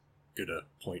 not going to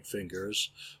point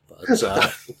fingers, but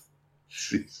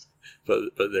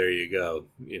but there you go.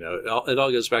 It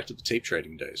all goes back to the tape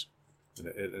trading days. And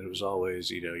it was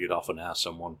always, you'd often ask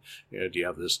someone, do you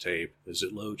have this tape? Is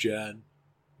it low gen?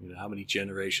 How many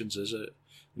generations is it?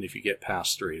 And if you get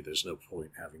past 3, there's no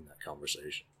point having that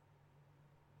conversation.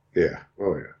 Yeah.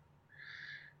 Oh,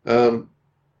 yeah.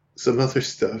 Some other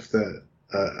stuff that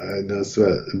I noticed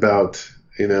about,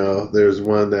 there's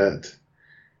one that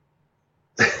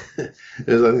I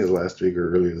think it was last week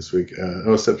or earlier this week.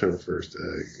 September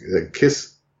 1st.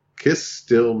 Kiss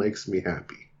still makes me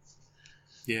happy.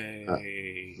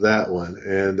 Yay! That one,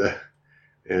 and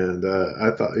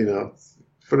I thought,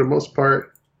 for the most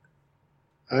part,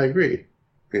 I agree.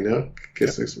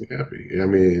 Kiss makes me happy. I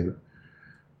mean,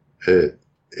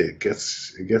 it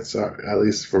gets at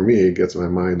least for me, it gets my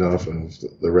mind off of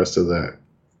the rest of that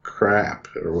crap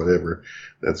or whatever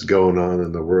that's going on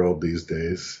in the world these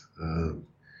days,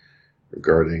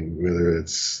 regarding whether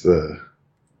it's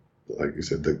like you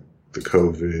said, the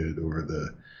COVID or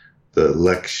the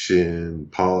election,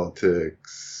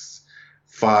 politics,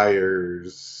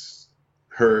 fires,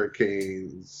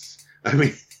 hurricanes. I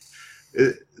mean,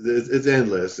 it's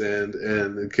endless,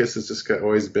 and Kiss has just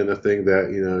always been a thing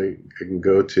that you can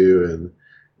go to, and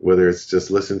whether it's just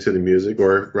listen to the music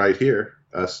or right here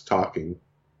us talking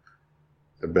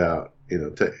about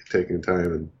taking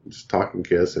time and just talking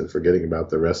Kiss and forgetting about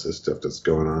the rest of the stuff that's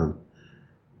going on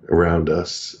around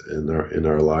us in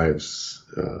our lives,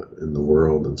 in the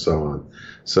world and so on.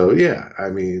 So yeah, I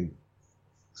mean,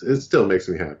 it still makes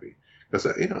me happy because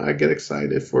I get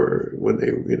excited for when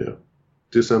they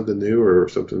do something new or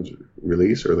something's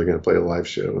released or they're going to play a live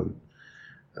show, and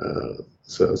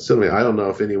so still, I don't know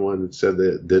if anyone said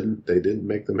that they didn't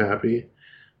make them happy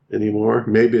anymore.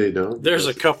 Maybe they don't. There's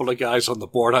a couple of guys on the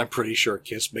board. I'm pretty sure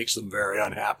Kiss makes them very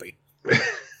unhappy.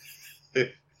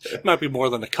 Might be more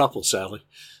than a couple, sadly.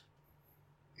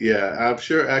 Yeah, I'm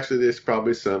sure. Actually, there's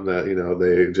probably some that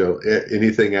they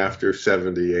anything after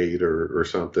 78 or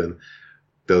something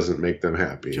doesn't make them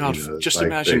happy. God, just like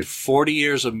imagine 40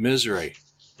 years of misery.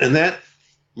 And that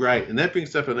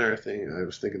brings up another thing I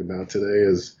was thinking about today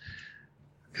is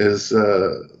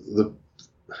the,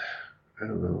 I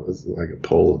don't know, it's like a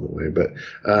poll in a way, but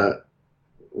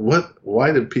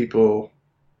why did people,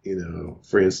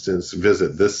 for instance,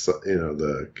 visit this,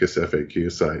 the Kiss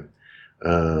FAQ site?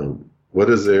 What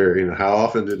is their, how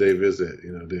often do they visit?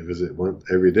 Do they visit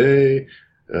every day,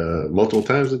 multiple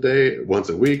times a day, once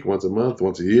a week, once a month,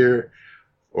 once a year,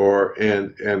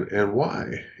 and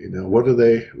why? What are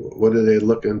they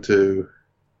looking to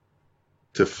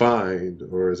find,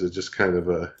 or is it just kind of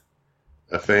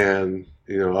a fan,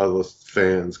 all those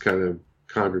fans kind of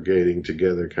congregating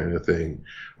together kind of thing,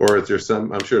 or is there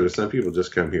I'm sure there's some people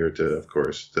just come here to, of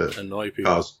course, to annoy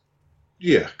people,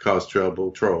 cause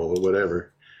trouble, troll, or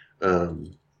whatever.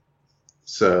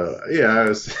 So yeah, I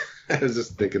was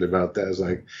just thinking about that. I was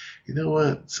like, you know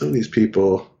what? Some of these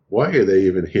people, why are they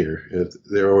even here?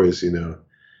 They're always,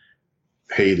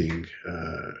 hating.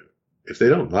 If they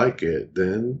don't like it,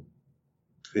 then,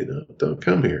 don't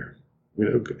come here.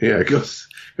 Go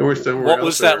somewhere what else.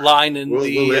 Was that line in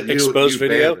the exposed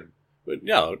video? But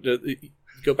no,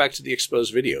 go back to the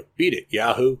exposed video. Beat it,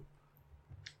 Yahoo.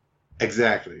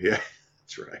 Exactly. Yeah,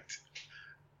 that's right.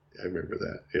 I remember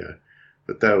that. Yeah.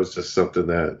 But that was just something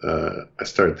that I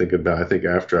started thinking about. I think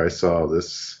after I saw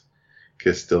this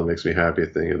Kiss Still Makes Me Happy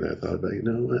thing, and I thought about,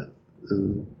 what?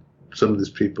 And some of these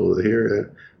people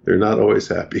here, they're not always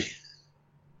happy.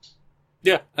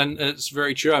 Yeah, and it's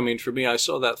very true. I mean, for me, I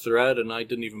saw that thread, and I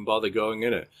didn't even bother going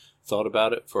in it. Thought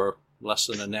about it for less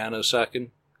than a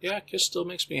nanosecond. Yeah, Kiss still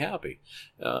makes me happy.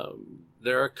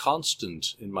 They're a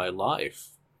constant in my life,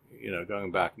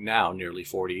 going back now nearly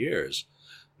 40 years.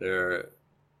 There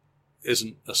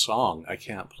isn't a song I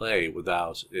can't play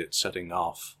without it setting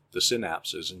off the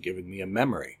synapses and giving me a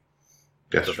memory.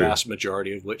 That's the true. Vast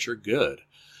majority of which are good.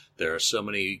 There are so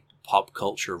many pop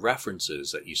culture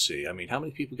references that you see. I mean, how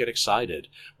many people get excited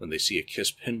when they see a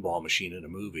Kiss pinball machine in a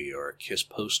movie, or a Kiss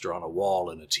poster on a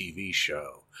wall in a TV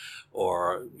show,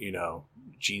 or,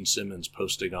 Gene Simmons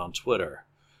posting on Twitter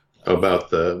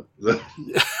about the elk.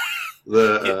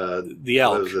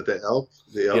 Was it the elk?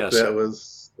 The elk, yes. That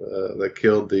was that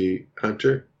killed the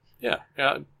hunter. Yeah.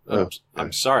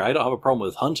 I'm sorry. I don't have a problem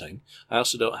with hunting. I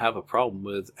also don't have a problem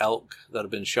with elk that have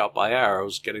been shot by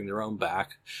arrows getting their own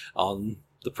back on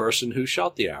the person who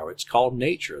shot the arrow. It's called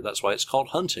nature. That's why it's called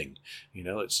hunting.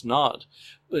 It's not.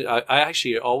 I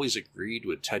actually always agreed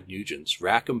with Ted Nugent's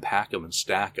rack 'em, pack 'em, and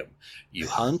stack 'em. You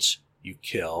hunt, you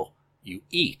kill, you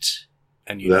eat,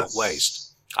 and you don't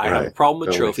waste. I have a problem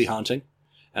with trophy hunting,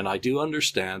 and I do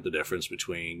understand the difference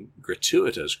between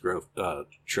gratuitous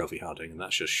trophy hunting, and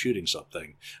that's just shooting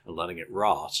something and letting it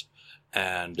rot.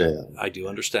 And I do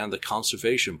understand the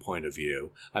conservation point of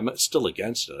view. I'm still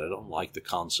against it. I don't like the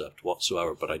concept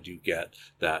whatsoever, but I do get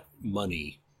that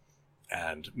money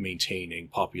and maintaining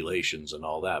populations and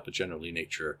all that. But generally,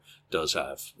 nature does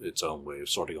have its own way of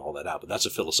sorting all that out. But that's a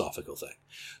philosophical thing.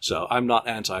 So I'm not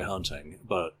anti-hunting,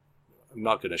 but I'm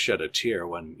not going to shed a tear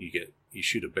when you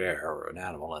shoot a bear or an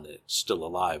animal and it's still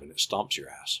alive and it stomps your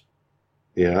ass.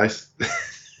 Yeah, I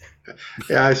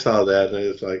saw that, and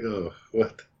it's like, oh,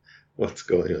 what's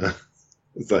going on?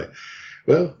 It's like,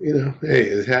 well, hey,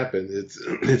 it happened.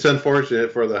 It's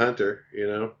unfortunate for the hunter,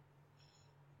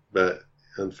 but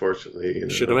unfortunately,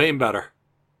 should have aimed better.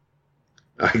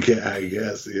 I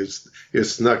guess he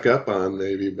snuck up on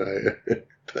maybe by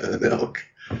an elk.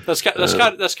 That's kind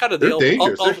of they're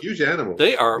dangerous. They're huge animals.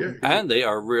 They are, and they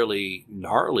are really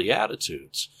gnarly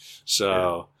attitudes.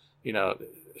 So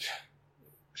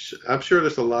I'm sure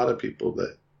there's a lot of people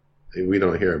that we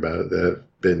don't hear about that have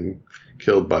been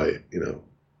killed by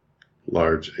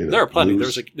large. There are plenty.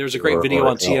 There's a great video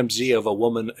on TMZ of a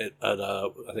woman at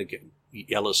I think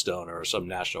Yellowstone or some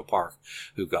national park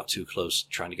who got too close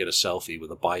trying to get a selfie with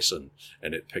a bison,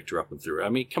 and it picked her up and threw her. I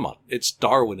mean, come on, it's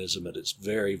Darwinism at its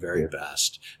very, very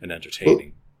best and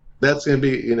entertaining. Well, that's going to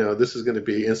be, this is going to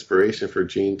be inspiration for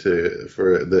Gene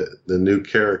for the new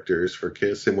characters for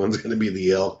Kiss, and one's going to be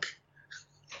the elk,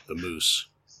 the moose,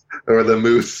 or the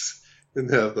moose, and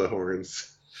have the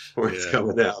horns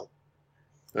coming out.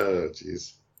 Oh,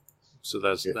 jeez. So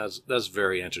that's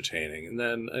very entertaining. And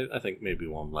then I think maybe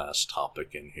one last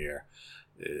topic in here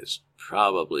is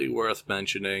probably worth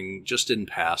mentioning just in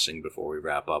passing before we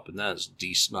wrap up, and that's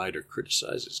Dee Snider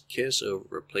criticizes Kiss over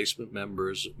replacement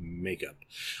members' makeup.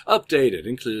 Updated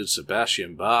includes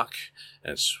Sebastian Bach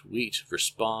and Sweet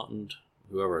Respond,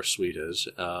 whoever Sweet is,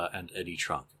 and Eddie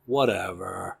Trunk.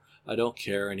 Whatever. I don't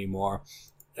care anymore.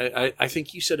 I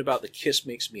think you said about the Kiss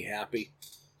makes me happy.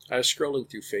 I was scrolling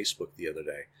through Facebook the other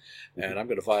day, and I'm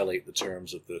going to violate the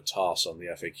terms of the toss on the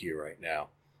FAQ right now,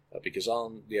 because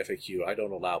on the FAQ, I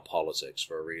don't allow politics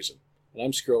for a reason. And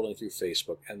I'm scrolling through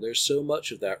Facebook, and there's so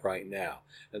much of that right now.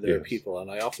 And there are people,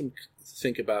 and I often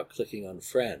think about clicking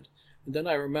unfriend, and then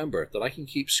I remember that I can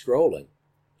keep scrolling,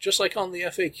 just like on the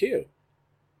FAQ.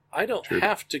 I don't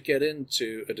have to get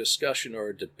into a discussion or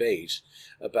a debate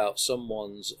about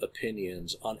someone's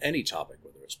opinions on any topic,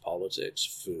 whether it's politics,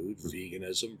 food,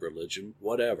 veganism, religion,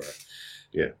 whatever.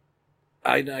 Yeah.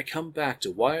 I come back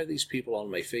to, why are these people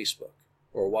on my Facebook?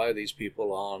 Or why are these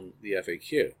people on the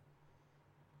FAQ?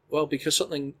 Well, because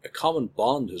a common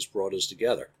bond has brought us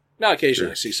together. Now,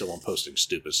 occasionally I see someone posting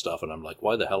stupid stuff, and I'm like,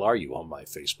 why the hell are you on my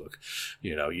Facebook?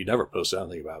 You never post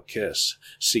anything about Kiss.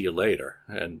 See you later.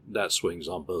 And that swings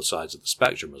on both sides of the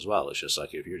spectrum as well. It's just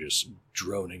like, if you're just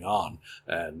droning on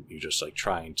and you're just like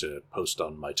trying to post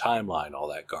on my timeline all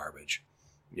that garbage,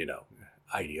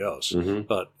 adios. Mm-hmm.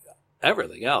 But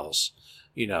everything else,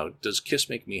 does Kiss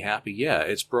make me happy? Yeah,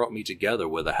 it's brought me together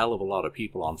with a hell of a lot of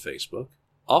people on Facebook,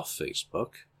 off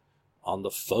Facebook, on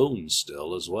the phone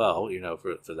still as well,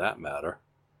 for that matter.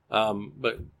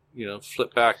 But,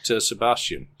 flip back to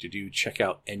Sebastian. Did you check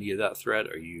out any of that thread?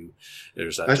 Or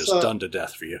is that just done to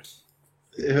death for you?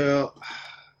 Yeah,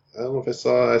 I don't know if I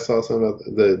saw some of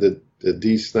the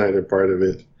Dee Snider part of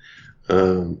it.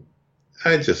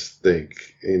 I just think,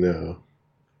 to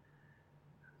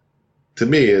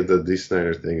me, the Dee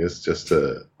Snider thing is just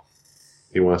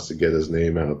he wants to get his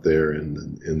name out there in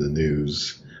the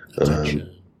news.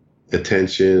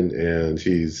 Attention, and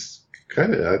he's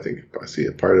kind of, I think I see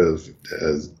a part of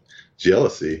as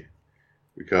jealousy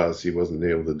because he wasn't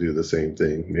able to do the same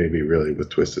thing, maybe really with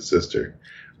Twisted Sister.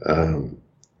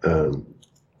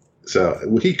 So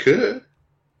he could,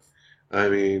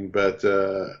 but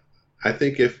I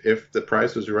think if the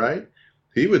price was right,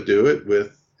 he would do it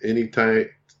with any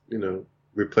type,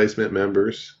 replacement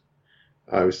members.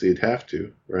 Obviously, he'd have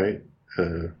to, right?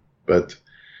 But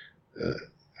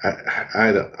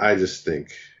I just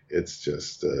think it's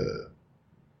just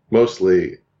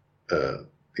mostly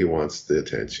he wants the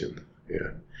attention,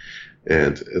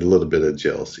 and a little bit of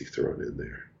jealousy thrown in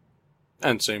there.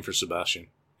 And same for Sebastian,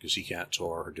 because he can't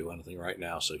tour or do anything right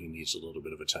now, so he needs a little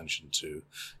bit of attention to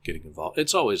getting involved.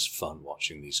 It's always fun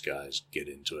watching these guys get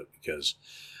into it because,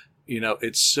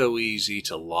 it's so easy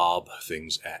to lob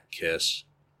things at Kiss,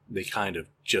 they kind of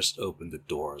just open the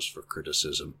doors for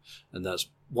criticism. And that's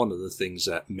one of the things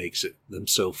that makes them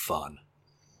so fun,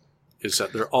 is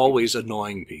that they're always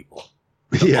annoying people.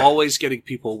 They're always getting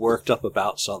people worked up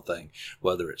about something,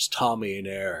 whether it's Tommy and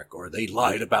Eric, or they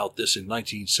lied about this in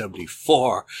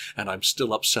 1974, and I'm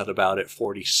still upset about it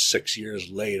 46 years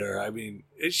later. I mean,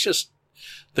 it's just,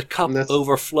 the cup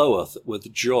overfloweth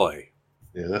with joy.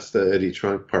 Yeah, that's the Eddie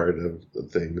Trunk part of the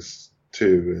things,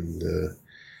 too, and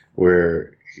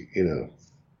where,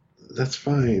 that's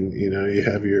fine, you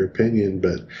have your opinion,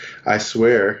 but I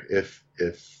swear if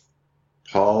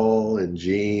Paul and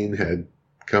Gene had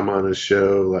come on a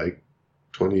show like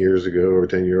 20 years ago or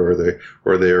 10 years,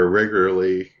 or they are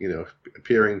regularly,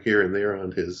 appearing here and there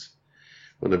on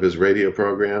one of his radio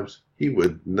programs, he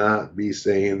would not be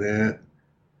saying that.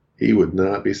 He would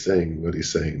not be saying what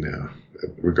he's saying now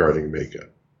regarding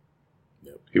makeup.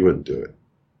 Nope. He wouldn't do it.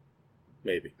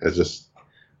 Maybe.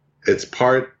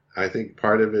 I think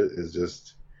part of it is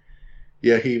just,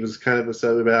 he was kind of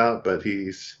upset about, but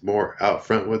he's more out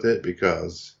front with it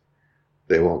because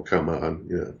they won't come on,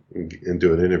 and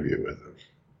do an interview with him.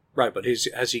 Right, but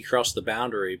has he crossed the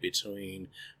boundary between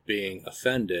being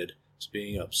offended to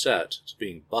being upset to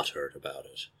being butthurt about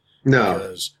it?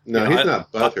 No, he's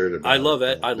not butthurt about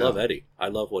it. I love Eddie. I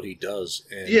love what he does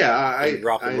in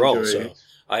rock and I roll. enjoy So it.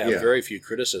 I have very few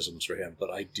criticisms for him, but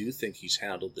I do think he's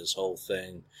handled this whole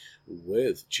thing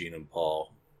with Gene and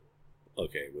Paul.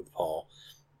 Okay, with Paul.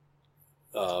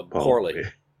 Poorly.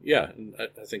 Yeah,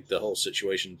 I think the whole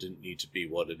situation didn't need to be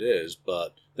what it is,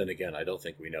 but then again, I don't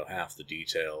think we know half the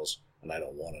details, and I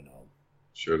don't want to know.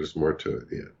 Sure, there's more to it,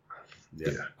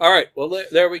 yeah. All right, well,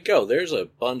 there we go. There's a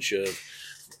bunch of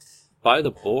by the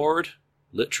board,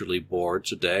 literally board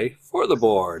today, for the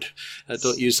board.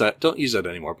 Don't use that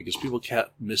anymore, because people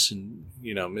kept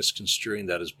misconstruing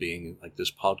that as being like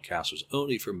this podcast was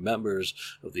only for members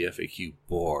of the FAQ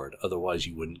board. Otherwise,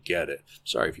 you wouldn't get it.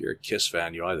 Sorry, if you're a KISS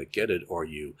fan, you either get it or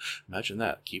you imagine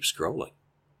that. Keep scrolling.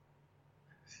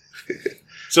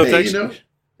 So thanks.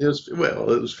 It was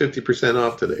 50%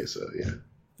 off today, so yeah.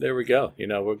 There we go.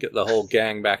 We'll get the whole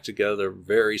gang back together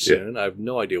very soon. I have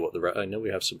no idea I know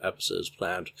we have some episodes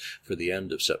planned for the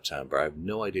end of September. I have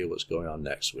no idea what's going on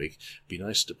next week. It'd be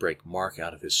nice to break Mark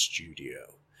out of his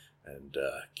studio and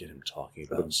get him talking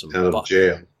about some... Out of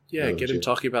jail. Yeah, get him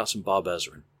talking about some Bob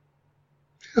Ezrin.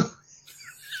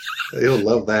 He'll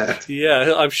love that.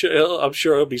 Yeah, I'm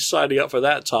sure he'll be signing up for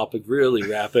that topic really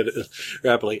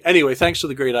rapidly. Anyway, thanks for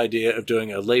the great idea of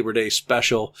doing a Labor Day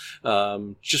special,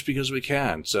 just because we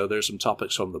can. So there's some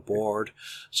topics from the board.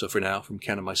 So for now, from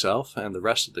Ken and myself and the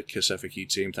rest of the KISS FAQ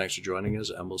team, thanks for joining us,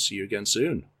 and we'll see you again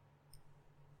soon.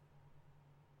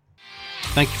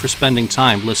 Thank you for spending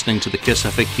time listening to the KISS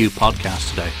FAQ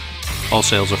podcast today. All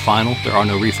sales are final. There are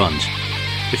no refunds.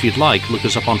 If you'd like, look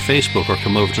us up on Facebook or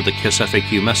come over to the KISS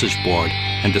FAQ message board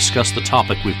and discuss the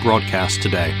topic we've broadcast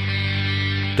today.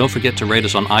 Don't forget to rate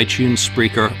us on iTunes,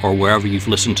 Spreaker, or wherever you've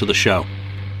listened to the show.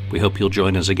 We hope you'll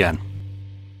join us again.